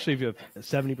especially if you have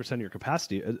 70% of your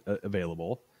capacity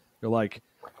available, you're like,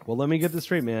 well, let me get this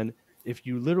straight, man. If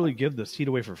you literally give the seat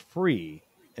away for free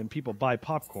and people buy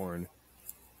popcorn,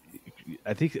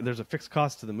 I think there's a fixed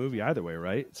cost to the movie either way,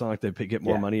 right? It's not like they get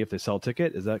more money if they sell a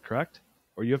ticket. Is that correct?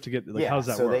 Or you have to get, like, how does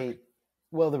that work?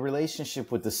 Well, the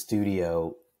relationship with the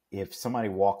studio, if somebody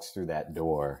walks through that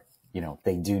door,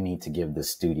 they do need to give the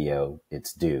studio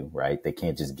its due, right? They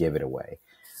can't just give it away.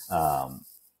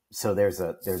 So there's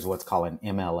what's called an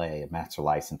MLA, a master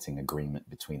licensing agreement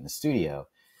between the studio.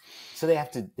 So they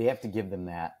have to give them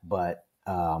that, but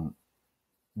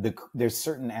there's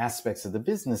certain aspects of the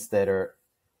business that are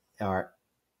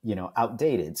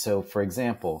outdated. So, for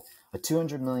example, a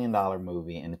 $200 million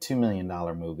movie and a $2 million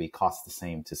movie cost the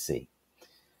same to see.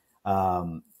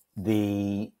 So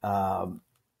they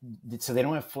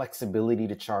don't have flexibility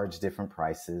to charge different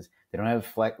prices. They don't have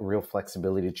real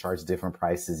flexibility to charge different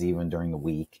prices even during the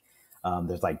week.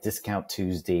 There's like Discount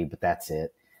Tuesday, but that's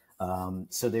it.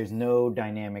 So there's no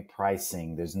dynamic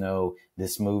pricing. There's no,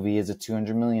 this movie is a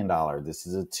 $200 million. This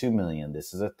is a $2 million.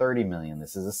 This is a $30 million.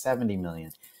 This is a $70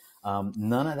 million.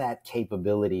 None of that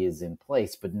capability is in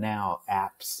place, but now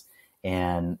apps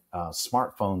and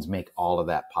smartphones make all of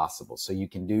that possible. So you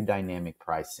can do dynamic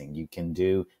pricing. You can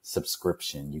do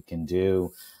subscription. You can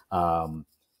do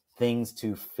things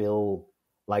to fill,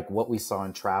 like what we saw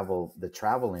in the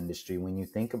travel industry. When you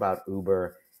think about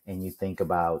Uber and you think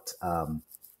about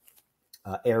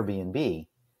Airbnb,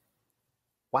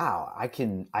 wow, I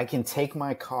can take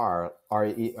my car. Are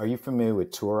you familiar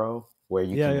with Turo, where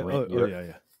you can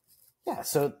rent Yeah.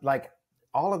 So like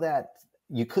all of that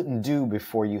you couldn't do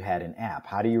before you had an app.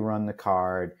 How do you run the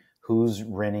card? Who's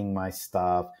renting my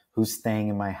stuff? Who's staying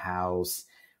in my house?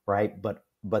 Right. But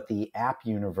the app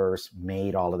universe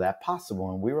made all of that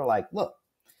possible. And we were like, look,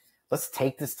 let's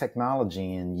take this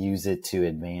technology and use it to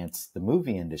advance the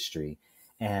movie industry.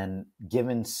 And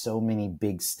given so many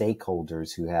big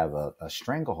stakeholders who have a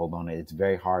stranglehold on it, it's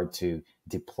very hard to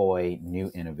deploy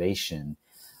new innovation.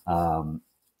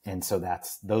 And so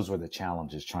those were the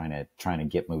challenges trying to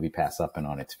get MoviePass up and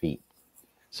on its feet.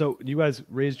 So you guys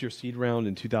raised your seed round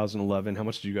in 2011. How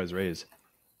much did you guys raise?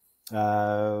 We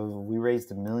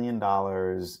raised $1 million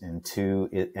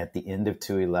at the end of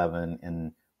 2011,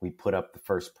 and we put up the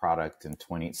first product in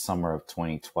summer of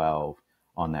 2012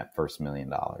 on that first $1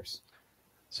 million.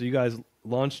 So you guys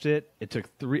launched it. It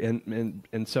took 3,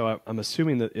 and so I'm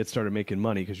assuming that it started making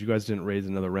money because you guys didn't raise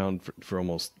another round for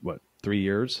almost 3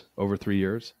 years, over 3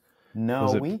 years.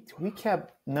 No, we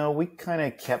kind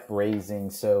of kept raising.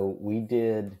 So we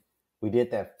did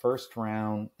that first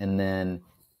round, and then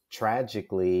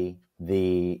tragically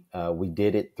we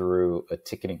did it through a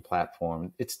ticketing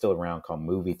platform. It's still around, called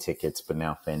Movie Tickets, but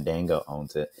now Fandango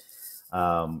owns it.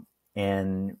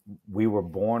 And we were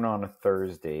born on a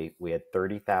Thursday. We had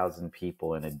 30,000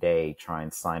 people in a day try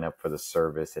and sign up for the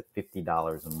service at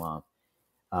 $50 a month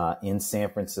in San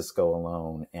Francisco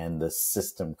alone, and the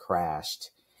system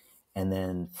crashed. And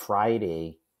then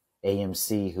Friday,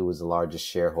 AMC, who was the largest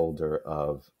shareholder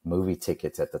of Movie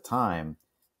Tickets at the time,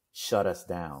 shut us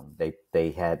down.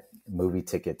 They had Movie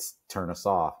Tickets turn us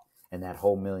off, and that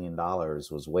whole $1 million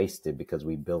was wasted because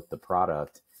we built the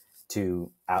product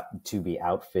to be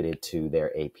outfitted to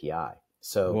their API.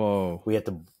 So Whoa. we had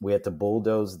to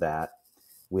bulldoze that.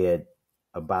 We had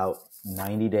about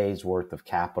 90 days worth of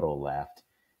capital left.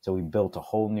 So we built a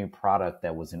whole new product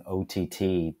that was an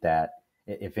OTT that,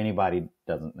 if anybody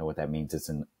doesn't know what that means, it's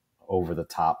an over the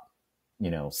top,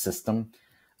 system.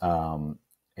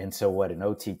 And so what an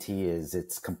OTT is,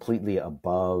 it's completely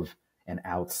above and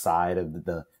outside of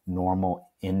the normal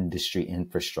industry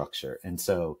infrastructure. And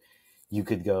so you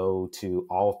could go to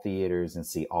all theaters and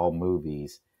see all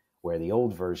movies, where the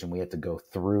old version, we had to go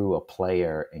through a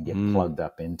player and get plugged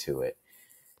up into it.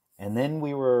 And then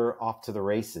we were off to the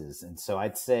races. And so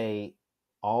I'd say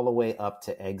all the way up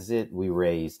to exit, we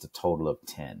raised a total of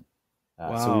 10.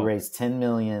 Wow. So we raised 10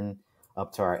 million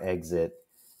up to our exit.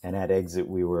 And at exit,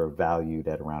 we were valued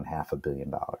at around $500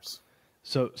 million.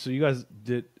 So you guys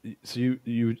did, you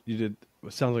did,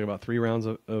 it sounds like about 3 rounds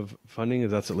of funding.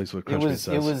 That's at least what Crunchbase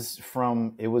says.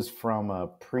 It was from a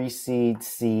pre-seed,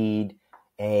 seed,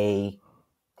 A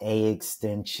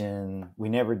extension. We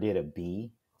never did a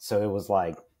B. So it was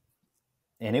like,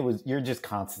 and you're just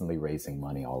constantly raising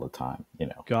money all the time,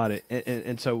 Got it.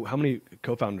 And so how many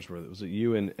co-founders were there? Was it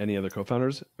you and any other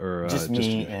co-founders, or just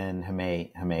me and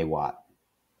Hame Watt?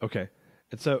 Okay.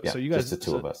 And so you guys, just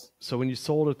the two of us. So when you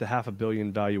sold at the $500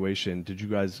 million valuation, did you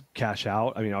guys cash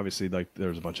out? I mean, obviously, like, there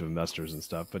was a bunch of investors and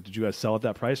stuff, but did you guys sell at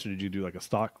that price, or did you do like a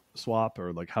stock swap,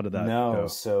 or like how did that go?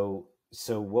 So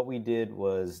what we did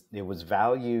was, it was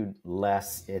valued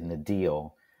less in the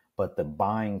deal, but the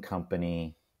buying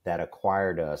company that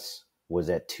acquired us was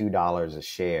at $2 a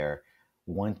share.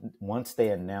 Once they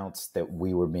announced that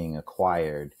we were being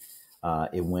acquired,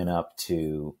 it went up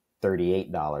to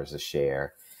 $38 a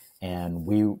share.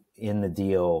 And in the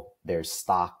deal, there's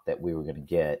stock that we were going to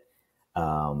get.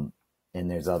 And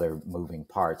there's other moving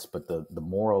parts. But the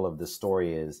moral of the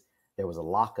story is there was a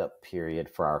lockup period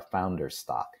for our founder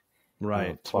stock.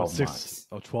 Right. 12 months.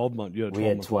 Oh, 12 months. You had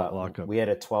a 12 month lockup. We had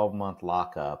a 12-month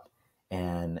lockup,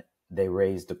 and they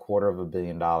raised $250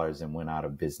 million and went out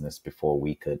of business before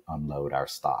we could unload our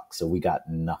stock. So we got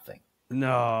nothing.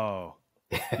 No.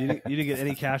 You didn't get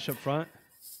any cash up front?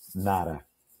 Nada.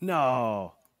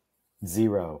 No.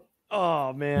 Zero.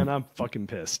 Oh, man, I'm fucking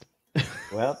pissed.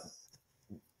 Well,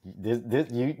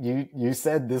 you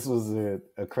said this was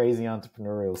a crazy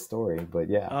entrepreneurial story, but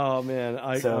yeah. Oh, man.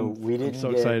 I'm so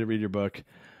excited to read your book.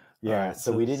 Yeah, right,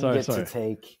 so we didn't get to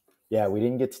take... Yeah, we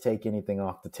didn't get to take anything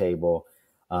off the table.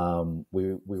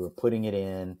 We were putting it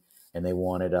in, and they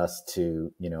wanted us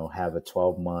to, have a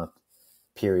 12-month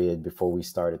period before we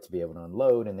started to be able to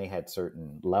unload. And they had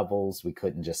certain levels. We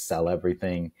couldn't just sell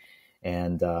everything.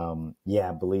 And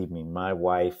yeah, believe me, my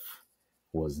wife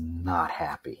was not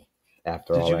happy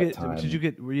after all that time.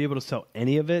 Were you able to sell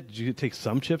any of it? Did you take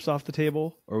some chips off the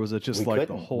table, or was it just the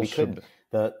whole? We couldn't.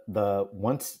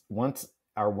 Once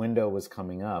our window was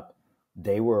coming up,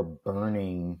 they were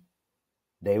burning.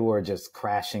 They were just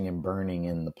crashing and burning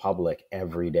in the public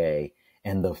every day,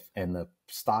 and the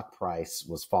stock price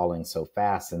was falling so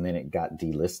fast, and then it got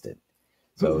delisted.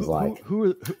 So it was like,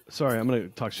 sorry, I'm going to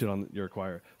talk shit on your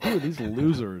acquirer. Who are these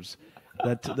losers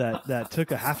that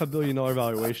took a $500 million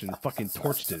valuation and fucking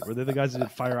torched it? Were they the guys that did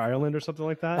Fire Island or something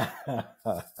like that?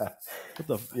 What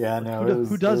the? Yeah, no.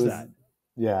 Who does that?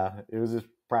 Yeah, it was this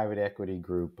private equity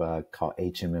group called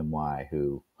HMMY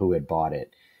who had bought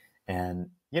it, and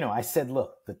I said,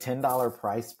 look, the $10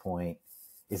 price point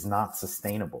is not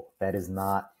sustainable. That is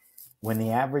not, when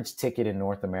the average ticket in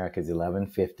North America is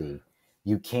 $11.50.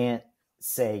 You can't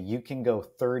say you can go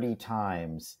 30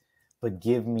 times, but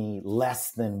give me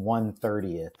less than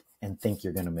 1/30th and think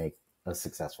you're going to make a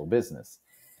successful business.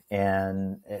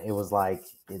 And it was like,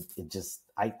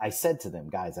 I said to them,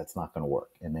 guys, that's not going to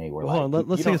work. And they were hold on,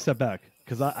 let's take a step back.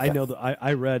 Cause I know that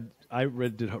I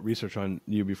did research on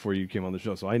you before you came on the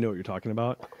show. So I know what you're talking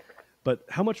about, but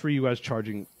how much were you guys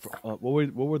charging for,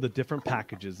 what were the different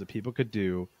packages that people could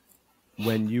do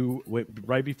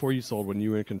right before you sold, when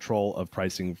you were in control of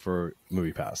pricing for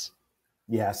MoviePass?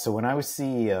 Yeah. So when I was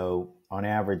CEO, on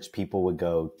average, people would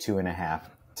go 2.5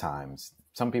 times.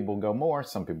 Some people go more,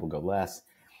 some people go less.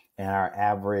 And our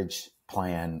average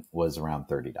plan was around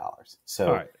 $30. So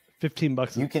all right,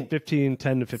 $15. You can $10 to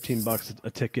 $15 a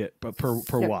ticket, but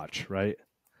per watch, right?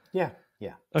 Yeah.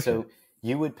 Yeah. Okay. So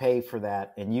you would pay for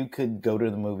that, and you could go to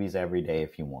the movies every day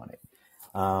if you wanted.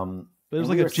 But it was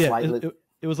like a gym.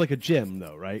 It was like a gym,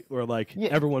 though, right? Where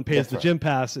everyone pays the gym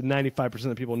pass, and 95%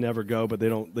 of people never go, but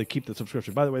they keep the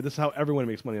subscription. By the way, this is how everyone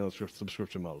makes money on those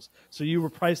subscription models. So you were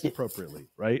priced appropriately,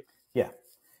 right? Yeah.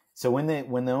 So when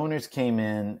the owners came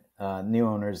in, new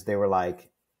owners, they were like,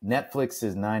 Netflix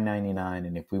is $9.99,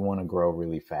 and if we want to grow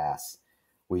really fast,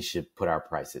 we should put our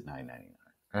price at $9.99.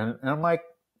 And I'm like,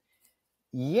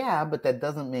 yeah, but that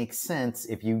doesn't make sense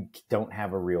if you don't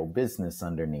have a real business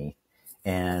underneath.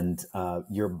 And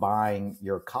your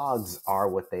COGS are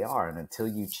what they are. And until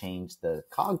you change the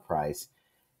COG price,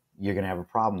 you're going to have a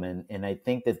problem. And I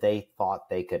think that they thought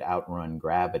they could outrun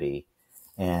gravity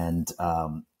and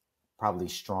probably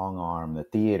strong arm the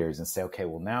theaters and say, okay,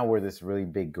 well, now we're this really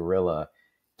big gorilla.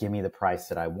 Give me the price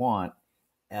that I want.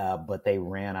 But they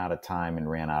ran out of time and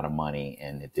ran out of money,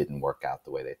 and it didn't work out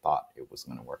the way they thought it was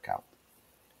going to work out.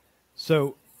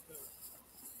 So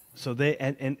they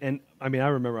and I mean, I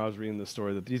remember I was reading the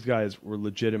story that these guys were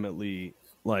legitimately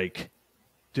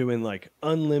doing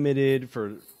unlimited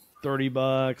for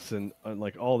 $30 and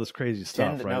all this crazy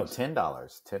stuff, right? No,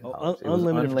 $10.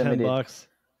 Unlimited for $10.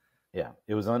 Yeah,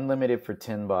 it was unlimited for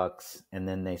 $10, and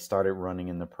then they started running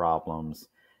into problems,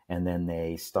 and then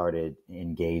they started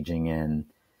engaging in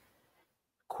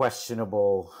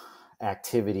questionable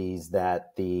activities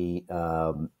that the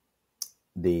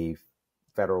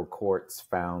federal courts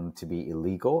found to be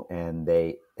illegal, and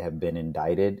they have been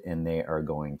indicted, and they are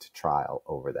going to trial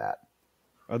over that.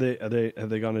 Have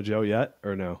they gone to jail yet,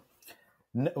 or no?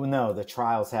 No, the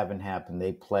trials haven't happened.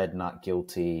 They pled not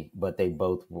guilty, but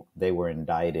they were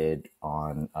indicted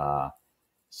on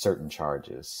certain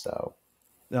charges. So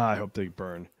I hope they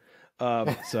burn.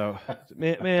 So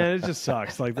man, it just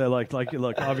sucks. Look,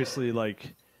 obviously,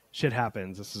 shit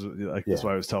happens. This is that's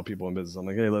why I always tell people in business. I'm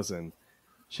like, hey, listen,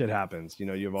 shit happens.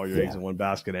 You have all your eggs in one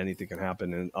basket. Anything can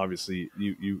happen, and obviously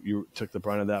you took the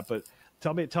brunt of that. But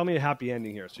tell me a happy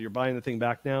ending here. So you're buying the thing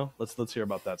back now. Let's hear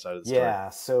about that side of the story. Yeah,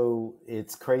 so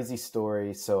it's crazy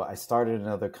story. So I started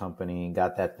another company,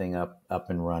 got that thing up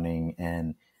and running,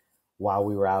 and while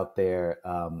we were out there,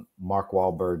 Mark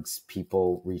Wahlberg's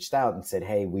people reached out and said,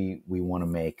 "Hey, we want to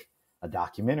make a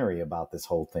documentary about this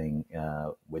whole thing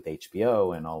with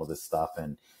HBO and all of this stuff."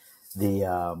 And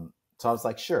so I was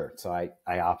like, sure. So I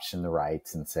optioned the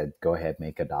rights and said, go ahead,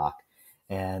 make a doc.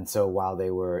 And so while they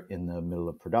were in the middle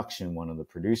of production, one of the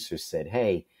producers said,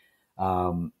 "Hey,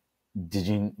 we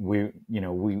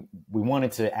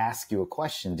wanted to ask you a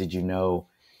question. Did you know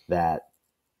that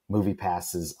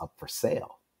MoviePass is up for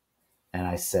sale?" And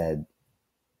I said,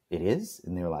 "It is?"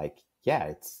 And they're like,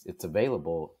 "Yeah, it's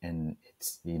available, and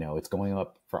it's going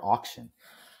up for auction."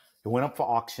 It went up for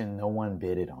auction. No one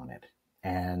bidded on it.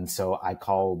 And so I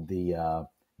called the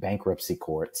bankruptcy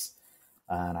courts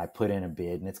and I put in a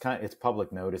bid, and it's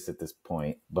public notice at this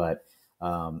point, but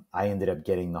I ended up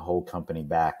getting the whole company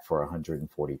back for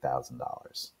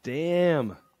 $140,000.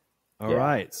 Damn. All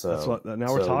right. So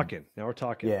now we're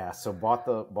talking. Yeah. So bought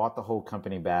the whole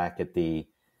company back at the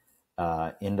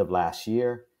end of last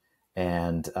year.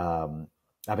 And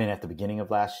at the beginning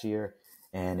of last year.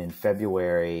 And in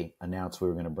February, announced we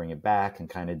were going to bring it back, and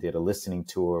kind of did a listening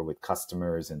tour with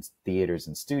customers and theaters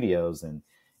and studios. And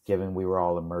given we were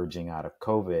all emerging out of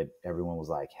COVID, everyone was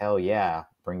like, hell yeah,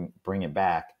 bring it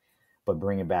back, but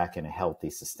bring it back in a healthy,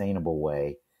 sustainable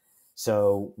way.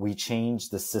 So we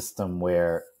changed the system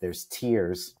where there's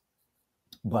tiers,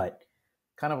 but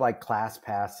kind of like Class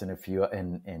Pass and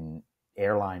and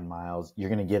airline miles, you're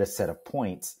going to get a set of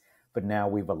points. But now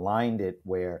we've aligned it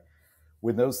where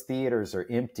when those theaters are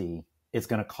empty, it's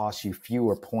going to cost you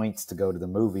fewer points to go to the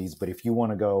movies. But if you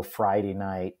want to go Friday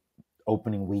night,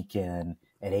 opening weekend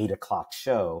at 8:00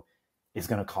 show, it's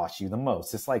going to cost you the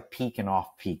most. It's like peak and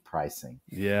off peak pricing.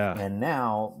 Yeah. And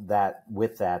now that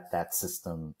that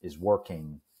system is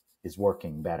working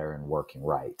better and working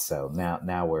right. So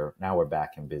now we're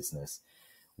back in business.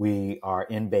 We are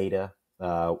in beta.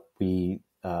 We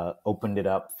opened it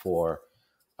up for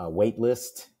a wait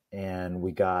list, and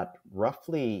we got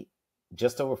roughly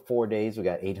just over 4 days. We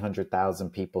got 800,000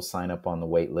 people sign up on the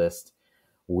wait list.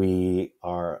 We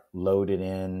are loaded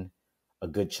in a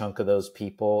good chunk of those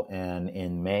people, and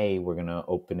in May we're going to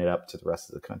open it up to the rest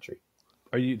of the country.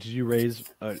 Did you raise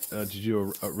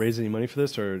any money for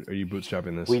this, or are you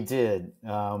bootstrapping this? We did.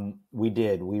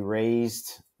 We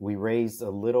raised a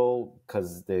little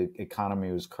because the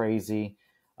economy was crazy.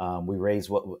 We raised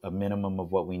a minimum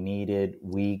of what we needed.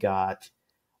 We got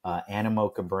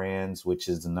Animoca Brands, which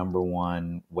is the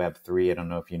 #1 Web3. I don't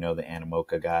know if you know the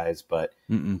Animoca guys, but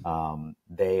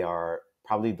they are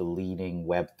probably the leading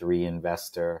Web3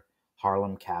 investor.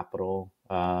 Harlem Capital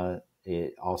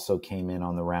it also came in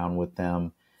on the round with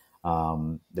them.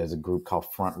 There's a group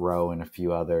called Front Row and a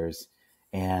few others.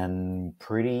 And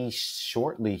pretty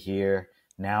shortly here,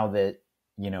 now that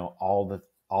all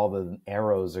the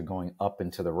arrows are going up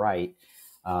and to the right,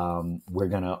 we're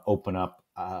going to open up.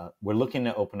 We're looking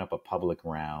to open up a public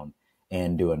round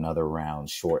and do another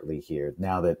round shortly here,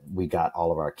 now that we got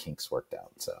all of our kinks worked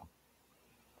out. So,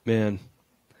 man,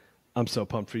 I'm so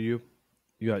pumped for you.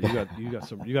 You got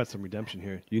some redemption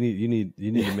here. You need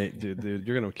to make, dude,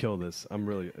 you're gonna kill this. I'm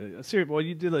really serious. Well,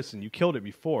 you did listen. You killed it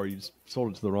before. You just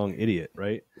sold it to the wrong idiot,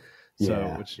 right?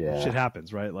 So shit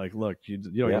happens, right? Like, look, you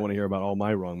don't even want to hear about all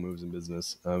my wrong moves in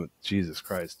business. Jesus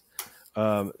Christ,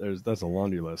 that's a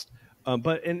laundry list.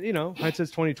 But hindsight's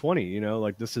 2020.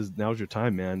 Like now's your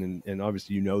time, man. And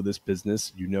obviously, this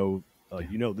business,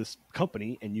 this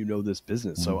company, and this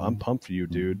business. So I'm pumped for you,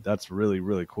 dude. That's really,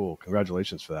 really cool.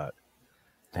 Congratulations for that.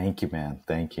 Thank you, man.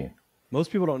 Thank you. Most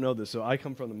people don't know this. So I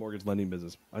come from the mortgage lending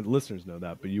business. Listeners know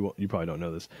that, but you probably don't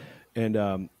know this.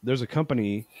 And there's a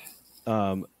company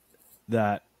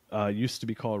that used to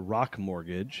be called Rock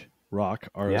Mortgage, Rock,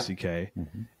 R-O-C-K.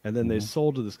 And then they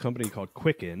sold to this company called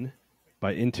Quicken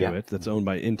by Intuit, that's owned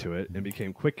by Intuit, and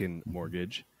became Quicken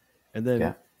Mortgage. And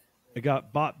then it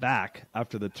got bought back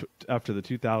after the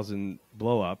 2000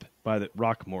 blow up by the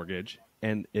Rock Mortgage.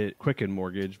 And Quicken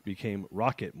Mortgage became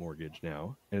Rocket Mortgage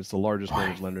now, and it's the largest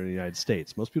mortgage lender in the United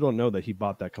States. Most people don't know that he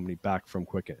bought that company back from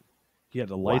Quicken. He had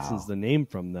to license the name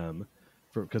from them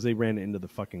because they ran it into the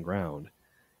fucking ground.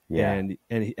 Yeah.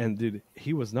 And dude,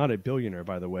 he was not a billionaire,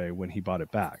 by the way, when he bought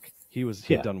it back. He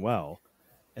had done well,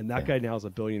 and that guy now is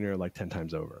a billionaire like 10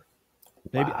 times over.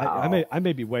 Maybe I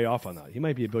may be way off on that. He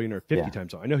might be a billionaire 50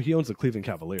 times over. I know he owns the Cleveland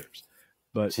Cavaliers,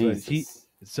 but he.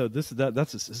 So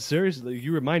that's seriously,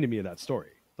 you reminded me of that story.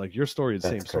 Like your story is the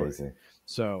same story. Crazy.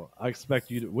 So I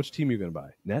expect you to. Which team are you going to buy?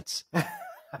 Nets?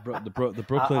 The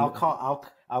Brooklyn.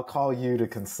 I'll call you to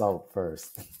consult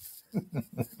first.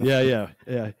 Yeah.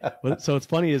 So it's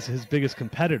funny is his biggest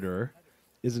competitor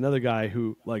is another guy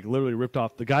who like literally ripped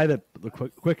off the guy that the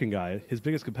Quicken guy. His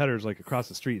biggest competitor is like across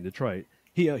the street in Detroit.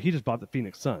 He just bought the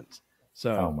Phoenix Suns.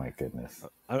 So, oh my goodness.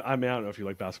 I mean, I don't know if you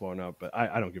like basketball or not, but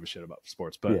I don't give a shit about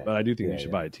sports. But I do think you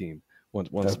should buy a team once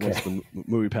the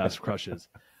MoviePass crushes.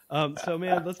 So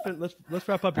man, let's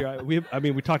wrap up here.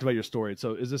 We talked about your story.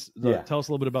 So is this? Tell us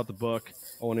a little bit about the book.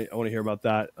 I want to hear about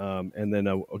that, and then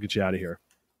I'll get you out of here.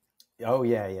 Oh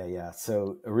yeah.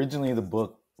 So originally the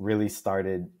book really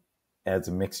started as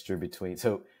a mixture between.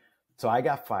 So I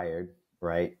got fired,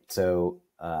 right? So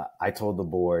I told the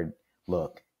board,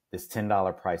 look, this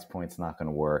 $10 price point's not going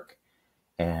to work,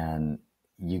 and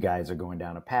you guys are going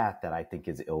down a path that I think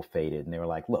is ill-fated. And they were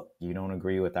like, look, you don't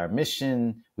agree with our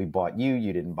mission. We bought you.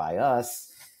 You didn't buy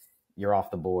us. You're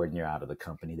off the board and you're out of the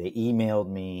company. They emailed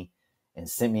me and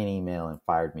sent me an email and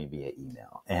fired me via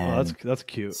email. And that's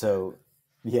cute. So,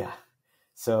 yeah.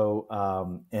 So,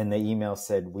 and the email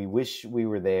said, we wish we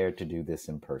were there to do this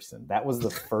in person. That was the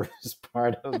first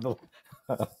part of the...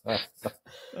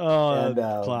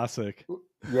 classic.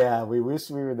 Yeah, we wish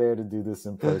we were there to do this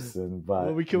in person,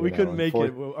 but we couldn't make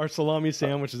it. Our salami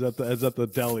sandwich is at the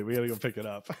deli. We got to go pick it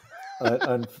up.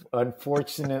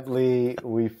 Unfortunately,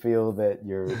 we feel that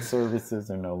your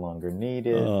services are no longer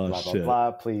needed. Blah blah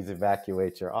blah. Please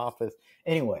evacuate your office.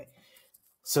 Anyway,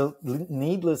 so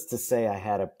needless to say, I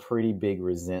had a pretty big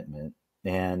resentment,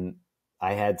 and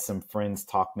I had some friends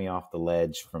talk me off the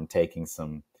ledge from taking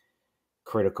some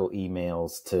critical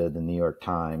emails to the New York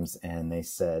Times, and they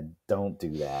said, don't do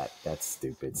that. That's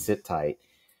stupid. Sit tight.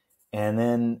 And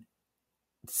then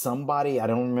somebody, I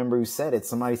don't remember who said it,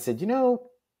 somebody said,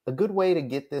 a good way to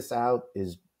get this out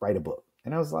is write a book.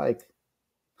 And I was like,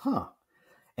 huh.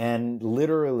 And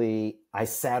literally I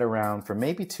sat around for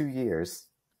maybe 2 years,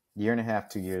 year and a half,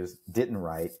 2 years, didn't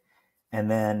write. And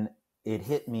then it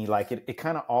hit me like it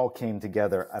kind of all came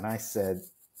together. And I said,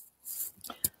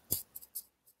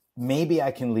 maybe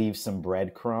I can leave some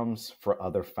breadcrumbs for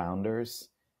other founders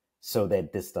so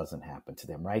that this doesn't happen to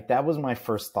them, right? That was my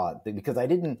first thought, because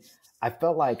I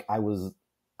felt like I was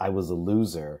a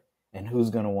loser, and who's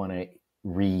going to want to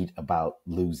read about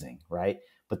losing, right?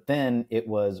 But then it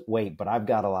was, wait, but I've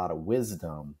got a lot of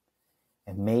wisdom,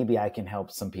 and maybe I can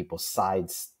help some people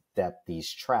sidestep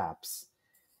these traps.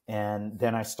 And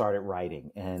then I started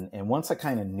writing. And once I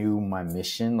kind of knew my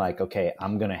mission, like, okay,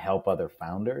 I'm going to help other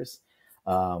founders,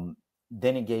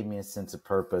 then it gave me a sense of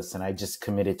purpose, and I just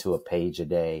committed to a page a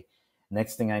day.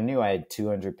 Next thing I knew, I had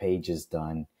 200 pages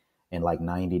done in like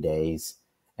 90 days.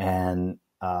 And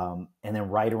then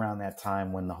right around that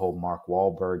time, when the whole Mark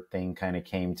Wahlberg thing kind of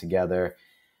came together,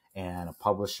 and a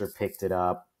publisher picked it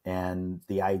up, and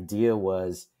the idea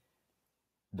was,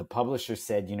 the publisher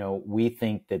said, we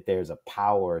think that there's a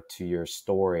power to your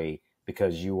story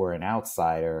because you were an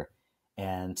outsider,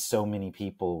 and so many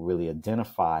people really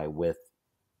identify with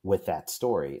that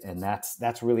story. And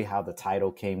that's really how the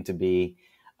title came to be,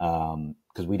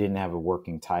 because we didn't have a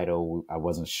working title. I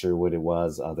wasn't sure what it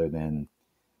was, other than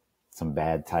some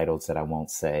bad titles that I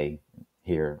won't say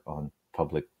here on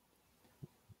public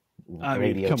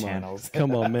radio channels.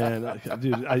 Come on, man.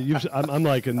 Dude, I'm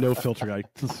like a no filter guy.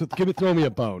 Throw me a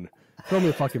bone. Throw me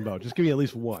a fucking bone. Just give me at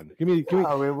least one. Give me.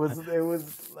 Oh, it was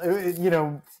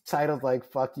titles like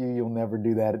 "fuck you, you'll never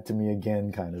do that to me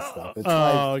again" kind of stuff. It's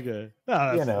okay.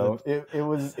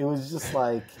 It was just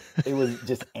like, it was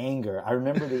just anger. I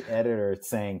remember the editor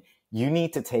saying, "You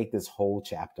need to take this whole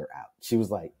chapter out." She was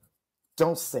like,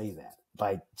 "Don't say that."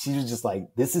 Like, she was just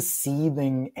like, this is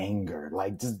seething anger.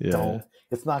 Like, just don't.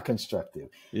 It's not constructive.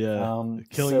 Yeah.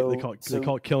 They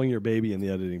call it killing your baby in the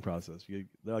editing process. They're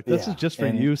like, this is just for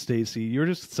you, Stacy. You're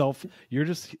just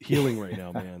healing right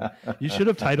now, man. You should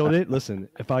have titled it. Listen,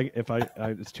 if I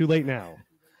it's too late now.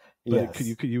 But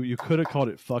you could have called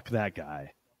it "Fuck That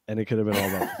Guy," and it could have been all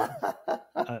about.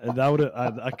 And that would have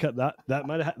I cut that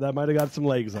might have got some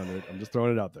legs on it. I'm just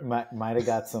throwing it out there. Might have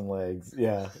got some legs,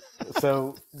 yeah.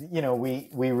 So we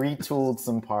retooled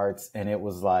some parts, and it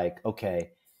was like,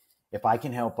 okay, if I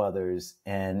can help others,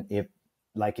 and if,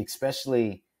 like,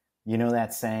 especially,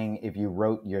 that saying, if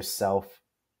your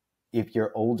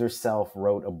older self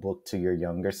wrote a book to your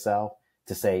younger self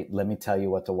to say, let me tell you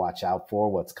what to watch out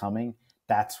for, what's coming.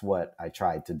 That's what I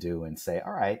tried to do, and say,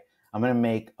 all right, I'm going to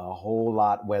make a whole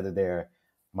lot, whether they're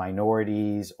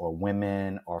minorities or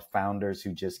women or founders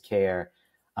who just care.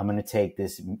 I'm going to take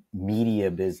this media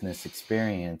business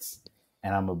experience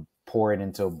and I'm going to pour it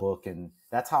into a book. And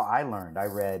that's how I learned. I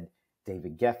read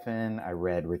David Geffen. I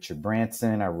read Richard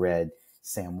Branson. I read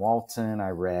Sam Walton.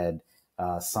 I read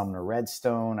Sumner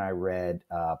Redstone. I read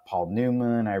Paul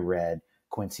Newman. I read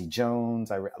Quincy Jones.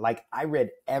 I read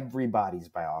everybody's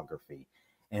biography.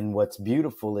 And what's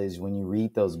beautiful is when you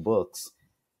read those books,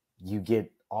 you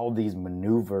get all these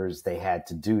maneuvers they had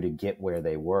to do to get where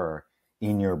they were.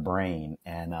 in your brain.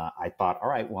 And I thought, all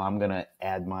right, well, I'm going to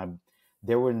add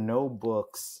there were no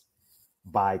books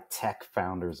by tech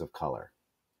founders of color.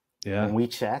 Yeah. When we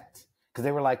checked, because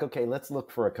they were like, okay, let's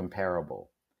look for a comparable.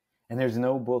 And there's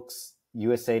no books.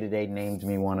 USA Today named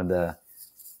me one of the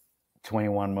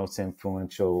 21 most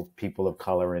influential people of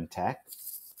color in tech.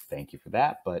 Thank you for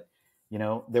that. But, you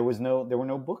know, there were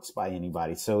no books by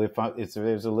anybody. So if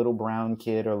there's a little brown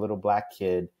kid or a little black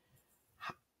kid,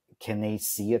 can they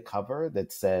see a cover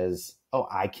that says, oh,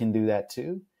 I can do that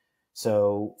too?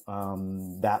 So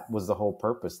that was the whole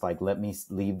purpose. Like, let me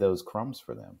leave those crumbs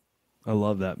for them. I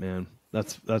love that, man.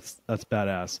 That's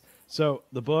badass. So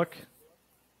the book,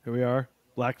 here we are,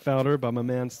 Black Founder by my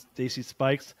man Stacy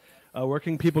Spikes. Where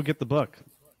can people get the book?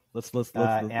 Let's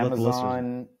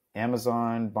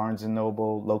Amazon, Barnes and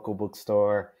Noble, local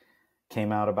bookstore.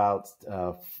 Came out about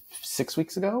 6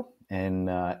 weeks ago, and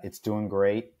it's doing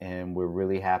great, and we're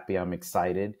really happy. I'm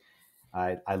excited.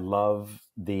 I love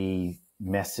the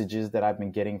messages that I've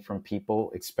been getting from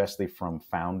people, especially from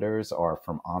founders or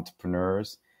from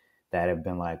entrepreneurs that have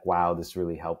been like, wow, this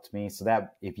really helped me. So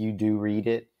that if you do read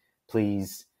it,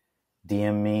 please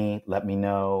DM me, let me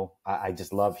know. I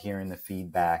just love hearing the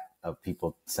feedback of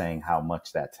people saying how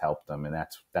much that's helped them. And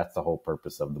that's the whole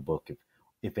purpose of the book.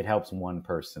 If it helps one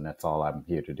person, that's all I'm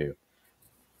here to do.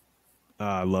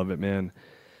 I love it, man.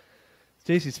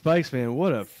 Stacy Spikes, man,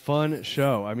 what a fun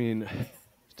show. I mean,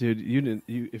 dude,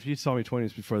 if you saw me 20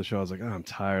 minutes before the show, I was like, oh, I'm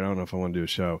tired. I don't know if I want to do a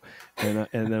show. And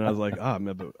then I was like,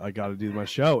 but I got to do my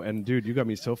show. And dude, you got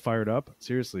me so fired up.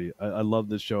 Seriously, I love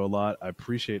this show a lot. I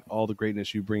appreciate all the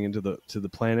greatness you bring into the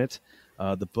planet.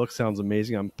 The book sounds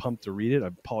amazing. I'm pumped to read it. I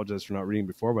apologize for not reading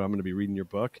before, but I'm going to be reading your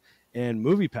book. And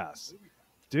MoviePass,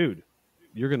 dude,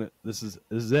 this is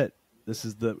it.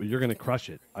 You're gonna crush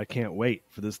it. I can't wait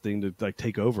for this thing to like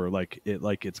take over like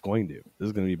it's going to. This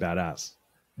is gonna be badass.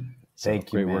 So,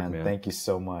 Thank you, man. Thank you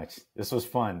so much. This was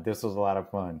fun. This was a lot of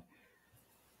fun.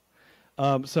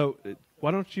 So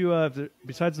why don't you,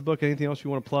 besides the book, anything else you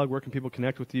want to plug? Where can people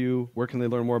connect with you? Where can they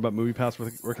learn more about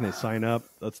MoviePass? Where can they sign up?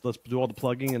 Let's do all the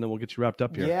plugging, and then we'll get you wrapped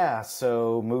up here. Yeah,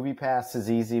 so MoviePass is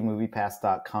easy,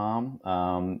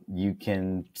 MoviePass.com. You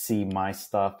can see my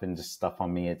stuff and just stuff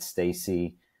on me at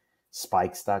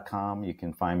StacySpikes.com. You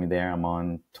can find me there. I'm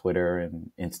on Twitter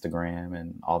and Instagram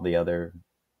and all the other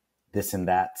this and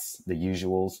that's, the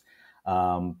usuals.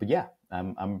 But yeah,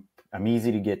 I'm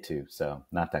easy to get to, so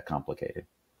not that complicated.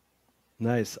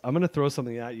 Nice. I'm going to throw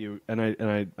something at you, and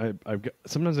I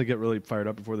sometimes I get really fired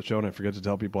up before the show, and I forget to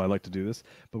tell people I like to do this.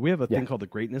 But we have a thing called the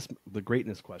greatness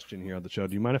question here on the show.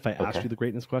 Do you mind if I ask you the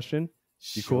greatness question?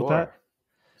 You cool with that?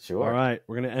 Sure. All right.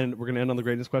 We're gonna end on the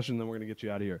greatness question, and then we're gonna get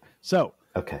you out of here. So,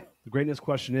 the greatness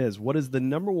question is: what is the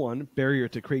number one barrier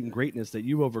to creating greatness that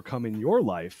you overcome in your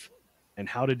life, and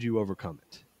how did you overcome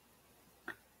it?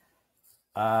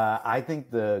 I think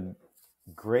the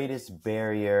greatest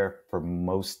barrier for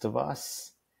most of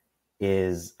us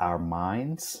is our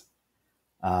minds.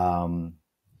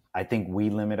 I think we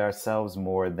limit ourselves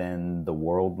more than the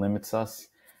world limits us.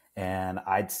 And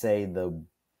I'd say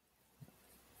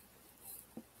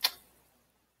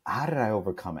how did I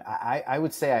overcome it? I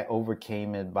would say I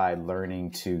overcame it by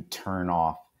learning to turn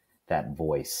off that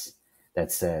voice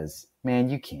that says, man,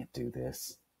 you can't do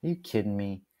this. Are you kidding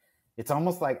me? It's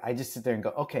almost like I just sit there and go,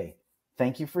 okay,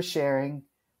 thank you for sharing.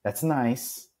 That's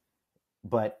nice,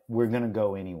 but we're going to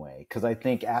go anyway. Because I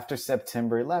think after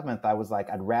September 11th, I was like,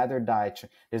 I'd rather die.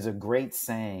 There's a great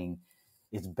saying,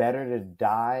 it's better to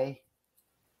die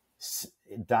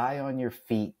on your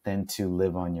feet than to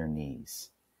live on your knees.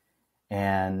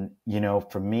 And, you know,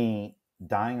 for me,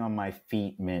 dying on my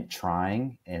feet meant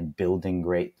trying and building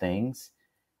great things.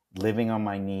 Living on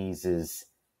my knees is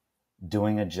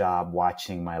doing a job,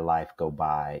 watching my life go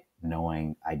by,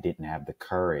 knowing I didn't have the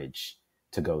courage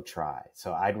to go try.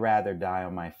 So I'd rather die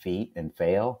on my feet and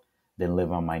fail than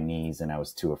live on my knees and I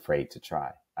was too afraid to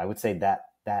try. I would say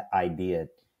that idea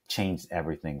changed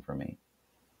everything for me.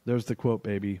 There's the quote,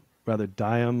 baby. Rather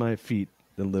die on my feet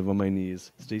than live on my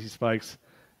knees. Stacy Spikes,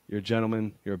 you're a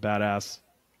gentleman. You're a badass.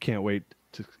 Can't wait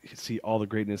to see all the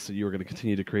greatness that you are going to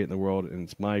continue to create in the world. And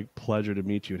it's my pleasure to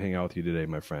meet you and hang out with you today,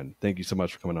 my friend. Thank you so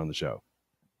much for coming on the show.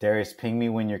 Darius, ping me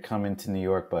when you're coming to New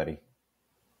York, buddy.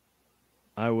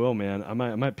 I will, man. I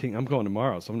might ping. I'm going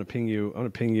tomorrow, so I'm going to ping you. I'm going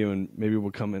to ping you, and maybe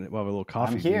we'll come in. We'll have a little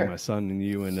coffee. I'm here. Me, my son and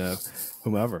you and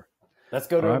whomever. Let's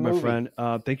go to a movie. My friend.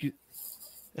 Thank you.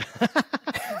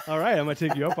 All right, I'm going to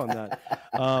take you up on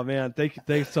that. Man,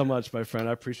 thanks so much, my friend.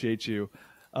 I appreciate you.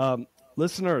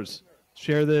 Listeners,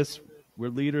 share this. We're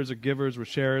leaders or givers. We're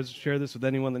sharers. Share this with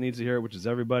anyone that needs to hear it, which is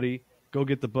everybody. Go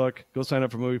get the book. Go sign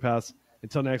up for MoviePass.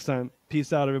 Until next time,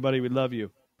 peace out, everybody. We love you.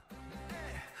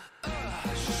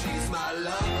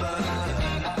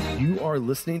 You are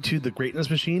listening to The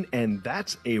Greatness Machine, and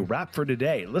that's a wrap for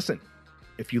today. Listen,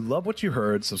 if you love what you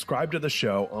heard, subscribe to the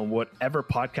show on whatever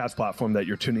podcast platform that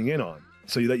you're tuning in on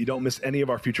so that you don't miss any of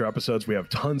our future episodes. We have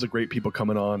tons of great people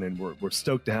coming on, and we're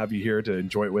stoked to have you here to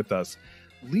enjoy it with us.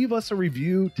 Leave us a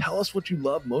review. Tell us what you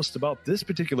love most about this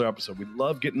particular episode. We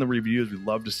love getting the reviews. We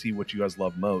love to see what you guys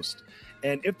love most.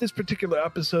 And if this particular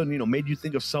episode, made you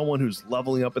think of someone who's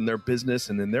leveling up in their business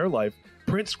and in their life,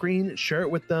 print screen, share it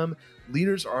with them.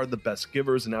 Leaders are the best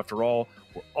givers. And after all,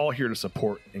 we're all here to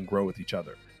support and grow with each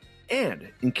other.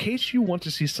 And in case you want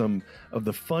to see some of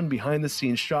the fun behind the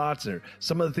scenes shots or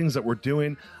some of the things that we're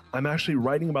doing, I'm actually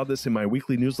writing about this in my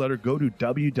weekly newsletter. Go to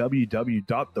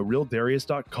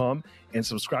www.therealdarius.com and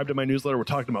subscribe to my newsletter. We're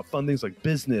talking about fun things like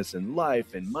business and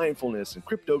life and mindfulness and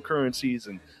cryptocurrencies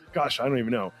and gosh, I don't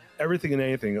even know, everything and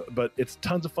anything, but it's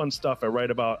tons of fun stuff I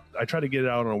write about. I try to get it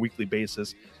out on a weekly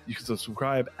basis. You can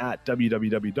subscribe at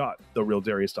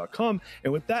www.therealdarius.com.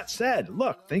 And with that said,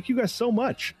 look, thank you guys so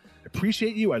much. I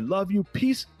appreciate you. I love you.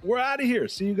 Peace. We're out of here.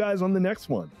 See you guys on the next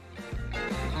one.